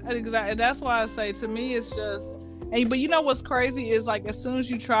 it's exactly. That's why I say, to me, it's just. But you know what's crazy is like, as soon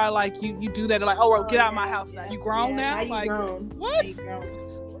as you try, like you do that, like, well, get out of my house now. You grown now? Now like grown. What?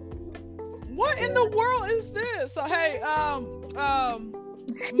 What in the world is this? So hey,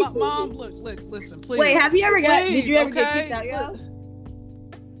 mom, look, listen, please. Wait, did you ever get kicked out, y'all?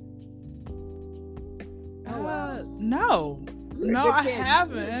 No, I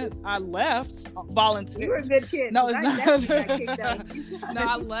haven't. I left volunteer. You were a good kid. No, it's not. Got kicked out. No,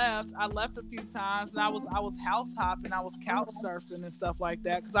 I left a few times, and I was house hopping, I was couch surfing and stuff like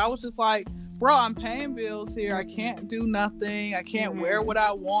that, because I was just like, bro, I'm paying bills here. I can't do nothing. I can't wear what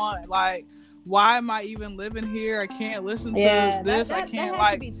I want. Like, why am I even living here? I can't listen to this. That I can't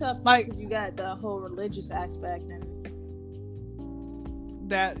to be tough too, like because you got the whole religious aspect and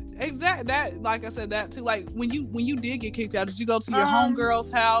that like I said, that too. Like, when you did get kicked out, did you go to your homegirl's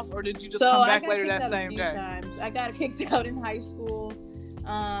house, or did you just come back later that same day? Times. I got kicked out in high school,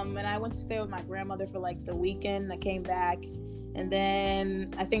 and I went to stay with my grandmother for like the weekend. I came back, and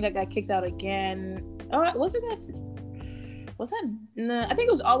then I think I got kicked out again. Oh, was that? No, I think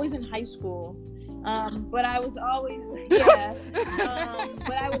it was always in high school. But I was always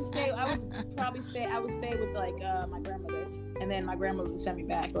but I would stay with like my grandmother, and then my grandmother would send me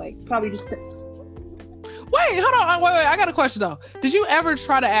back, like probably just. Wait, hold on. Wait. I got a question though. Did you ever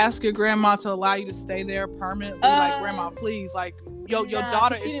try to ask your grandma to allow you to stay there permanently? Like, grandma, please, like, your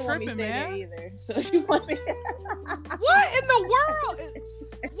daughter is tripping, man. Either, so she wanted me. What in the world?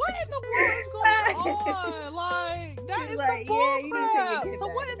 What in the world is going on? Like, that is like, some you bullcrap. need to So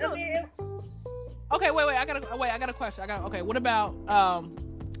take what in the? it. Okay, wait. I got a question. Okay, what about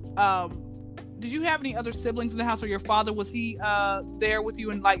did you have any other siblings in the house, or your father, was he there with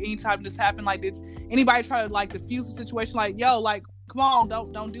you? And like, anytime this happened, like, did anybody try to like diffuse the situation? Like, yo, like, come on,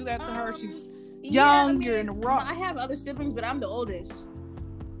 don't do that to her. She's young. You're in the wrong. I have other siblings, but I'm the oldest.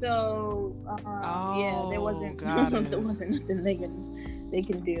 So there wasn't nothing they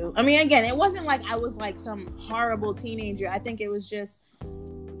can do. I mean, again, it wasn't like I was like some horrible teenager. I think it was just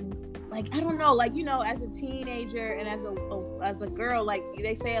like, I don't know, like, you know, as a teenager and as a girl, like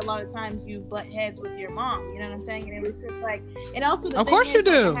they say a lot of times you butt heads with your mom, you know what I'm saying? And it was just like, and also the of course you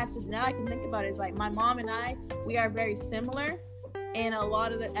do. Now I can think about it, is like my mom and we are very similar, and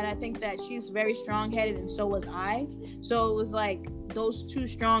and I think that she's very strong-headed, and so was I. So it was like those two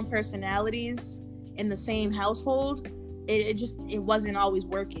strong personalities in the same household. It wasn't always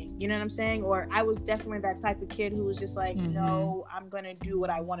working, you know what I'm saying? Or I was definitely that type of kid who was just like, no, I'm gonna do what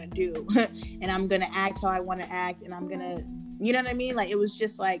I want to do, and I'm gonna act how I want to act, and I'm gonna, you know what I mean? Like, it was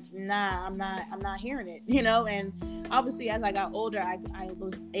just like, nah, I'm not hearing it, you know? And obviously as I got older, I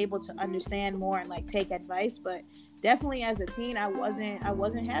was able to understand more and like take advice, but definitely as a teen, I wasn't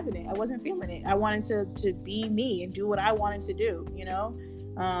having it. I wasn't feeling it. I wanted to be me and do what I wanted to do, you know?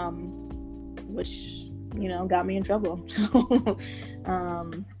 Which, you know, got me in trouble. So,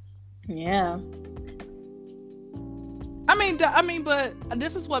 yeah. I mean, but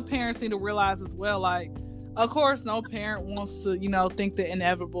this is what parents need to realize as well. Like, of course, no parent wants to, you know, think the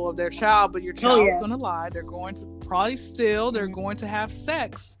inevitable of their child, but your child is going to lie. They're going to probably steal. They're going to have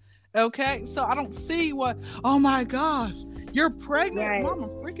sex. Okay, so I don't see what. Oh my gosh, you're pregnant, right. Mama,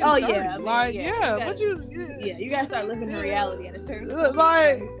 freaking. Oh 30. Yeah, I mean, like you gotta start living in reality at a certain point.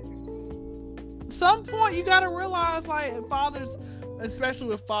 Like, some point you gotta realize, like, fathers, especially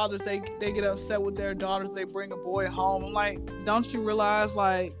with fathers, they get upset with their daughters. They bring a boy home. I'm like, don't you realize,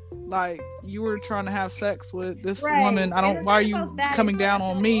 like you were trying to have sex with this woman? Why are you coming down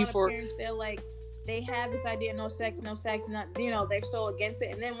on me for? They're like, they have this idea, no sex, not, you know, they're so against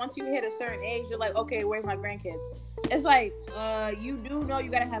it. And then once you hit a certain age, you're like, okay, where's my grandkids? It's like, you do know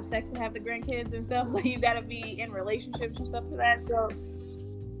you gotta have sex to have the grandkids and stuff. Like, you gotta be in relationships and stuff for that. So,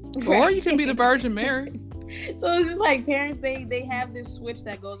 or you can be the Virgin Mary. So it's just like parents, they have this switch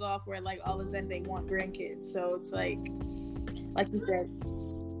that goes off where like all of a sudden they want grandkids. So it's like you said.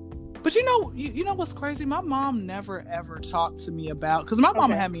 But you know what's crazy? My mom never ever talked to me about, because my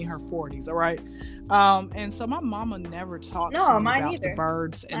mama had me in her 40s, all right? And so my mama never talked to me about the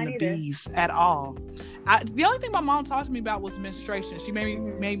birds and the bees at all. The only thing my mom talked to me about was menstruation. She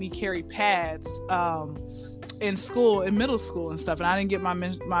made me carry pads in school, in middle school and stuff, and I didn't get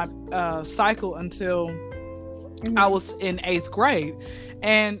my cycle until I was in 8th grade.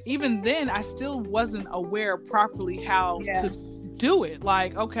 And even then, I still wasn't aware properly how to do it.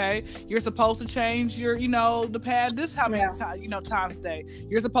 Like, okay, you're supposed to change your, the pad this how many times a day.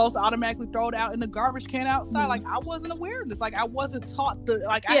 You're supposed to automatically throw it out in the garbage can outside. Like, I wasn't aware of this. Like, I wasn't taught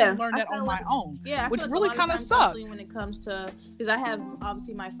I had to learn that on my own. Yeah, which really kind of sucked. When it comes to, because I have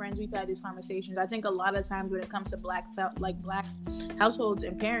obviously my friends, we've had these conversations. I think a lot of times when it comes to black households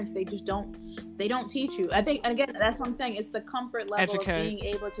and parents, they just don't teach you. I think, again, that's what I'm saying. It's the comfort level of being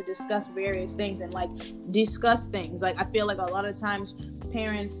able to discuss various things and like discuss things. Like, I feel like a lot of times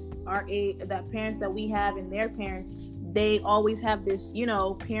parents that we have and their parents, they always have this,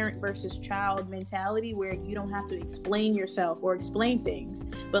 parent versus child mentality where you don't have to explain yourself or explain things,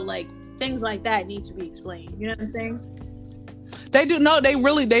 but like things like that need to be explained. You know what I'm saying? They do. No, they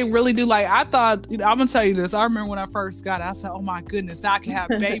really do. Like, I thought, I'm gonna tell you this. I remember when I first got it, I said, oh my goodness, now I can have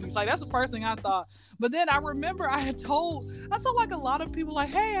babies. Like, that's the first thing I thought. But then I remember I told like a lot of people, like,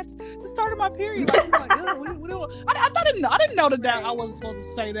 hey, I just started my period. Like, I didn't know that I wasn't supposed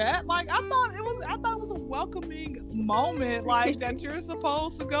to say that. Like, I thought it was a welcoming moment, like, that you're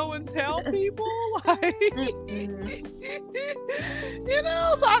supposed to go and tell people. Like,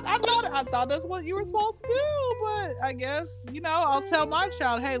 so I thought that's what you were supposed to do. But I guess, I'll tell my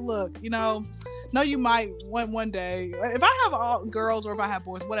child, hey, look, no, you might one day, if I have all girls or if I have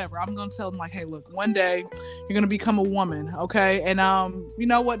boys, whatever, I'm going to tell them, like, hey, look, one day you're going to become a woman. Okay. And, you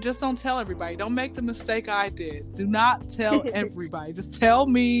know what? Just don't tell everybody. Don't make the mistake I did. Do not tell everybody. Just tell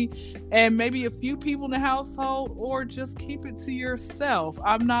me and maybe a few people in the household, or just keep it to yourself.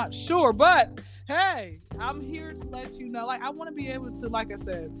 I'm not sure, but hey, I'm here to let you know. Like, I want to be able to, like I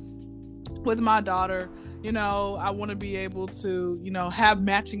said, with my daughter, I want to be able to, have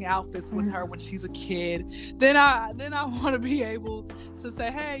matching outfits with her when she's a kid. Then I want to be able to say,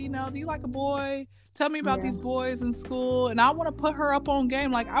 hey, do you like a boy? Tell me about these boys in school. And I want to put her up on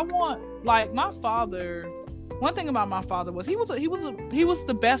game. Like, I want, like, my father. One thing about my father was he was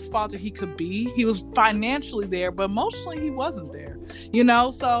the best father he could be. He was financially there, but emotionally he wasn't there.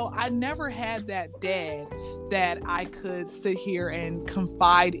 So I never had that dad that I could sit here and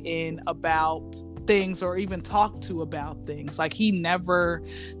confide in about things or even talk to about things. Like, he never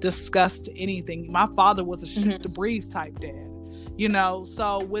discussed anything. My father was a shoot the breeze type dad.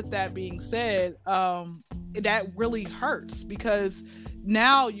 So with that being said, that really hurts, because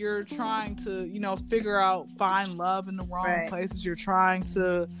now you're trying to, find love in the wrong places. You're trying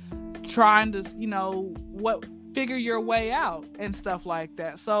to, figure your way out and stuff like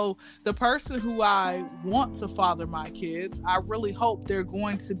that. So the person who I want to father my kids, I really hope they're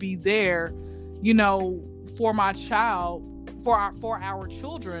going to be there, for my child, for our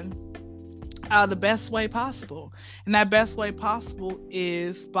children, the best way possible. And that best way possible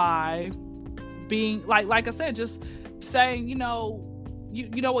is by being, like I said, just saying, you know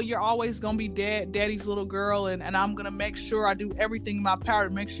what, you're always gonna be daddy's little girl, and I'm gonna make sure I do everything in my power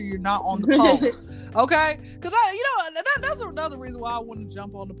to make sure you're not on the pole. Okay, because that's another reason why I wanted to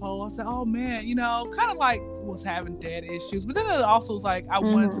jump on the pole. I said, oh man, kind of like was having dad issues, but then it also was like I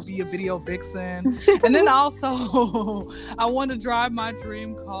wanted to be a video vixen, and then also I wanted to drive my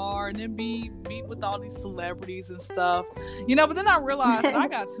dream car and then meet with all these celebrities and stuff, but then I realized that I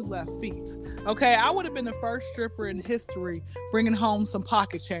got 2 left feet. Okay, I would have been the first stripper in history bringing home some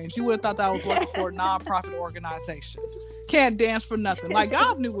pocket change. You would have thought that I was working for a non-profit organization. Can't dance for nothing. Like,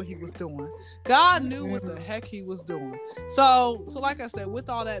 God knew what he was doing. God knew what the heck he was doing. So like I said, with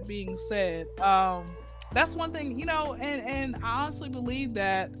all that being said, that's one thing, and I honestly believe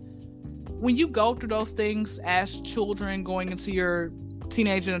that when you go through those things as children going into your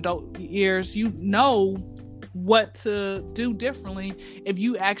teenage and adult years, you know what to do differently if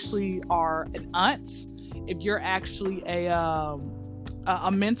you actually are an aunt, if you're actually a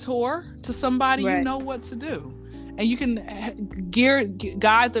mentor to somebody, you know what to do. And you can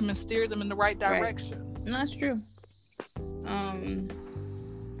guide them and steer them in the right direction. And that's true.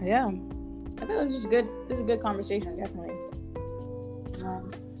 Yeah. I think this is good. This is a good conversation, definitely.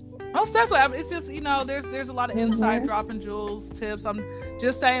 Most definitely. It's just, there's a lot of insight, dropping jewels, tips. I'm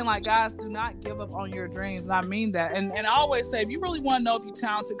just saying, like, guys, do not give up on your dreams. And I mean that. And I always say, if you really want to know if you're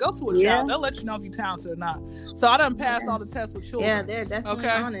talented, go to a child. They'll let you know if you're talented or not. So I done passed all the tests with children. Yeah, they're definitely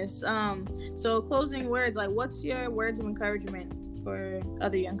honest. So closing words, like, what's your words of encouragement for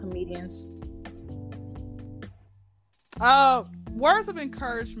other young comedians? Words of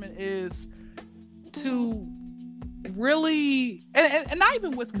encouragement is to really, and not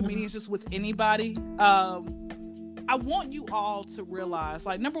even with comedians, just with anybody. I want you all to realize,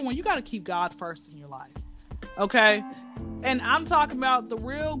 like, number one, you got to keep God first in your life. Okay. And I'm talking about the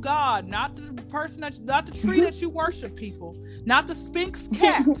real God, not the person not the tree that you worship, people, not the Sphinx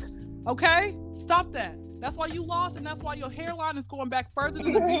cat. Okay. Stop that. That's why you lost, and that's why your hairline is going back further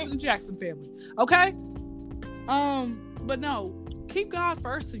than the Beasley Jackson family. Okay. But no, keep God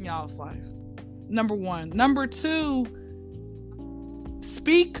first in y'all's life. Number one. Number two,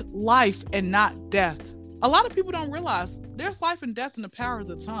 speak life and not death. A lot of people don't realize there's life and death in the power of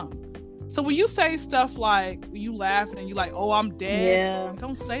the tongue. So when you say stuff like, you laughing and you like, oh, I'm dead.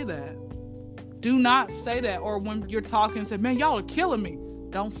 Don't say that. Do not say that. Or when you're talking and say, man, y'all are killing me.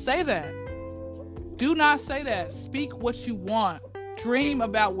 Don't say that. Do not say that. Speak what you want. Dream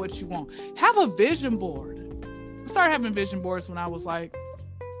about what you want. Have a vision board. I started having vision boards when I was like,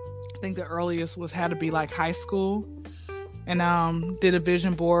 I think the earliest had to be like high school, and did a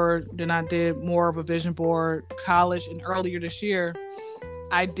vision board. Then I did more of a vision board college, and earlier this year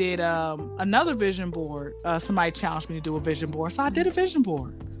I did another vision board. Somebody challenged me to do a vision board, so I did a vision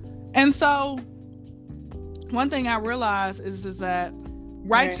board. And so one thing I realized is that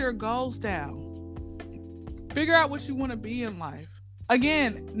write your goals down. Figure out what you want to be in life.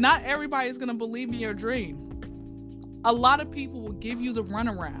 Again, not everybody is going to believe in your dream. A lot of people will give you the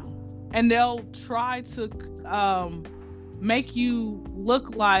runaround. And they'll try to make you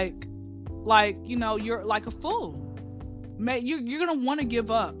look like you're like a fool. You're gonna want to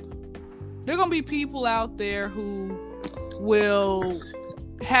give up. There are gonna be people out there who will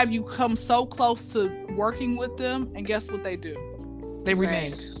have you come so close to working with them, and guess what they do? They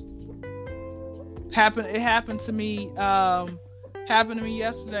renege. It happened to me. Happened to me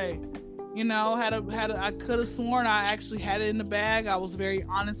yesterday. I could have sworn I actually had it in the bag. I was very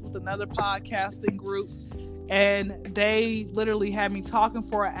honest with another podcasting group, and they literally had me talking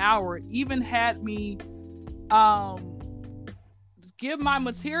for an hour, even had me give my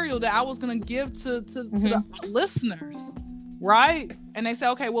material that I was going to give to the listeners, right? And they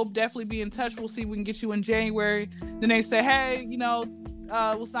said, okay, we'll definitely be in touch. We'll see if we can get you in January. Then they say, hey, it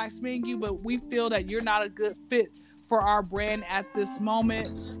was nice meeting you, but we feel that you're not a good fit for our brand at this moment.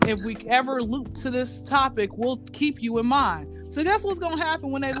 If we ever loop to this topic, we'll keep you in mind. So that's what's gonna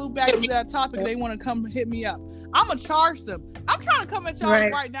happen when they loop back to that topic. They want to come hit me up. I'm gonna charge them. I'm trying to come at y'all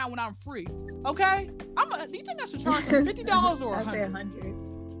right now when I'm free. Okay? Do you think I should charge them $50 or $100?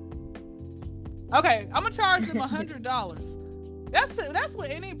 Okay, I'm gonna charge them $100. That's what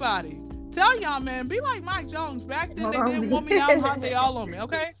anybody. Tell y'all, man. Be like Mike Jones. Back then, they didn't want me out hot. They all on me.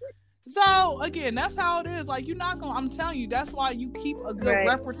 Okay. So again, that's how it is. Like, you're not gonna. I'm telling you, that's why you keep a good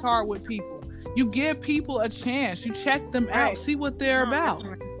repertoire with people. You give people a chance. You check them out, see what they're about.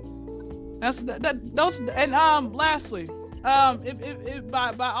 Those. And lastly, if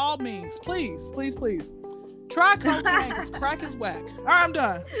by all means, please, try cocaine, because crack is whack. All right, I'm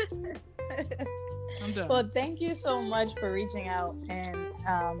done. Well, thank you so much for reaching out and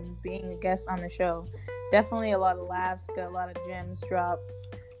being a guest on the show. Definitely a lot of laughs, got a lot of gems dropped.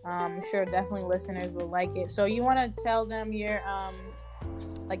 I'm sure definitely listeners will like it. So you want to tell them your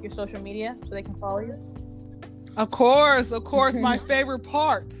your social media so they can follow you? Of course, my favorite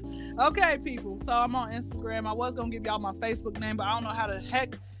part. Okay, people. So I'm on Instagram. I was gonna give y'all my Facebook name, but I don't know how the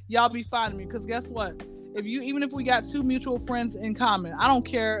heck y'all be finding me. Because guess what? Even if we got 2 mutual friends in common, I don't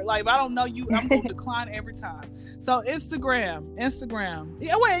care. Like, if I don't know you, I'm gonna decline every time. So Instagram.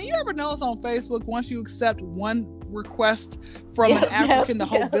 Yeah, wait, you ever notice on Facebook, once you accept one request from an African, the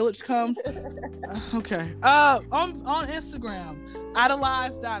whole village comes? Okay. On Instagram,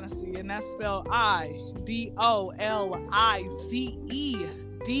 Idolize Dynasty, and that's spelled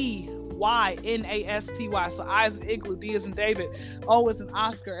IDOLIZEDYNASTY. So I as in Igloo, D as in David, O as in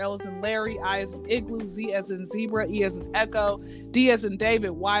Oscar, L as in Larry, I as in Igloo, Z as in Zebra, E as in Echo, D as in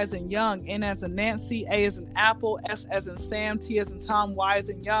David, Y as in Young, N as in Nancy, A as in Apple, S as in Sam, T as in Tom, Y as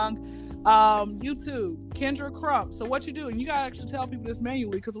in Young. YouTube, Kendra Crump. So what you do, and you gotta actually tell people this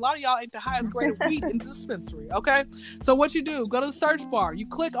manually, because a lot of y'all ain't the highest grade of weed in the dispensary. Okay, so what you do, go to the search bar, you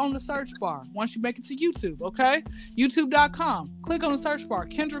click on the search bar once you make it to YouTube. Okay, youtube.com, click on the search bar,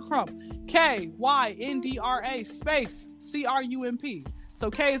 Kendra Crump, KYNDRA space CRUMP. So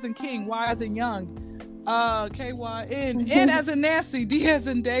K as in King, Y as in Young, KYN, N as in Nancy, D as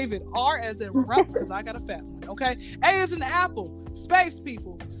in David, R as in Rump, because I got a fat one. Okay, A as in Apple, space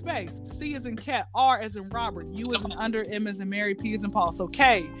people, space, C as in Cat, R as in Robert, U as in Under, M as in Mary, P as in Paul. So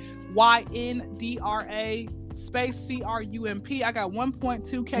KYNDRA space CRUMP. I got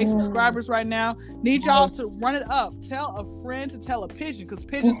 1.2K subscribers right now. Need y'all to run it up. Tell a friend to tell a pigeon, because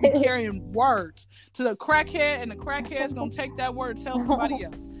pigeons be carrying words to the crackhead, and the crackhead's gonna take that word and tell somebody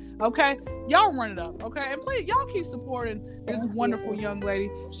else. Okay, y'all run it up. Okay, and please, y'all keep supporting this wonderful young lady.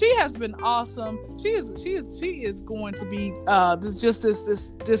 She has been awesome. She is going to be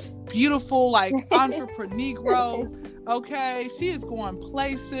this beautiful, like, entrepreneur. Okay, she is going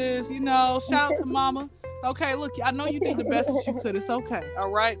places. You know, shout out to Mama. Okay, look, I know you did the best that you could. It's okay,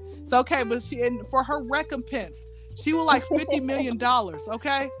 all right. It's okay, but for her recompense, she would like $50 million.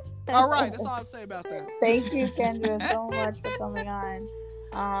 Okay, all right. That's all I'll say about that. Thank you, Kendra, so much for coming on.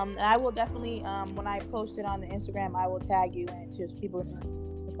 And I will definitely, when I post it on the Instagram, I will tag you and just people to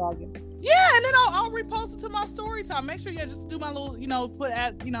tag you. Yeah, and then I'll repost it to my story time. Make sure you just do my little, put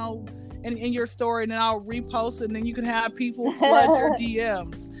at, in your story, and then I'll repost it, and then you can have people flood your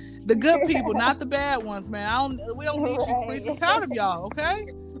DMs. The good people, not the bad ones, man. We don't need you creeps. I'm tired of y'all, okay?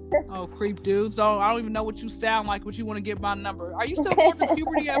 Oh, creep dudes. Oh, I don't even know what you sound like, but you want to get my number. Are you still going to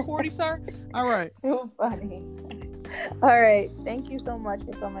puberty at 40, sir? All right. Too funny. All right. Thank you so much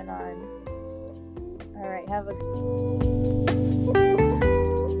for coming on. All right. Have a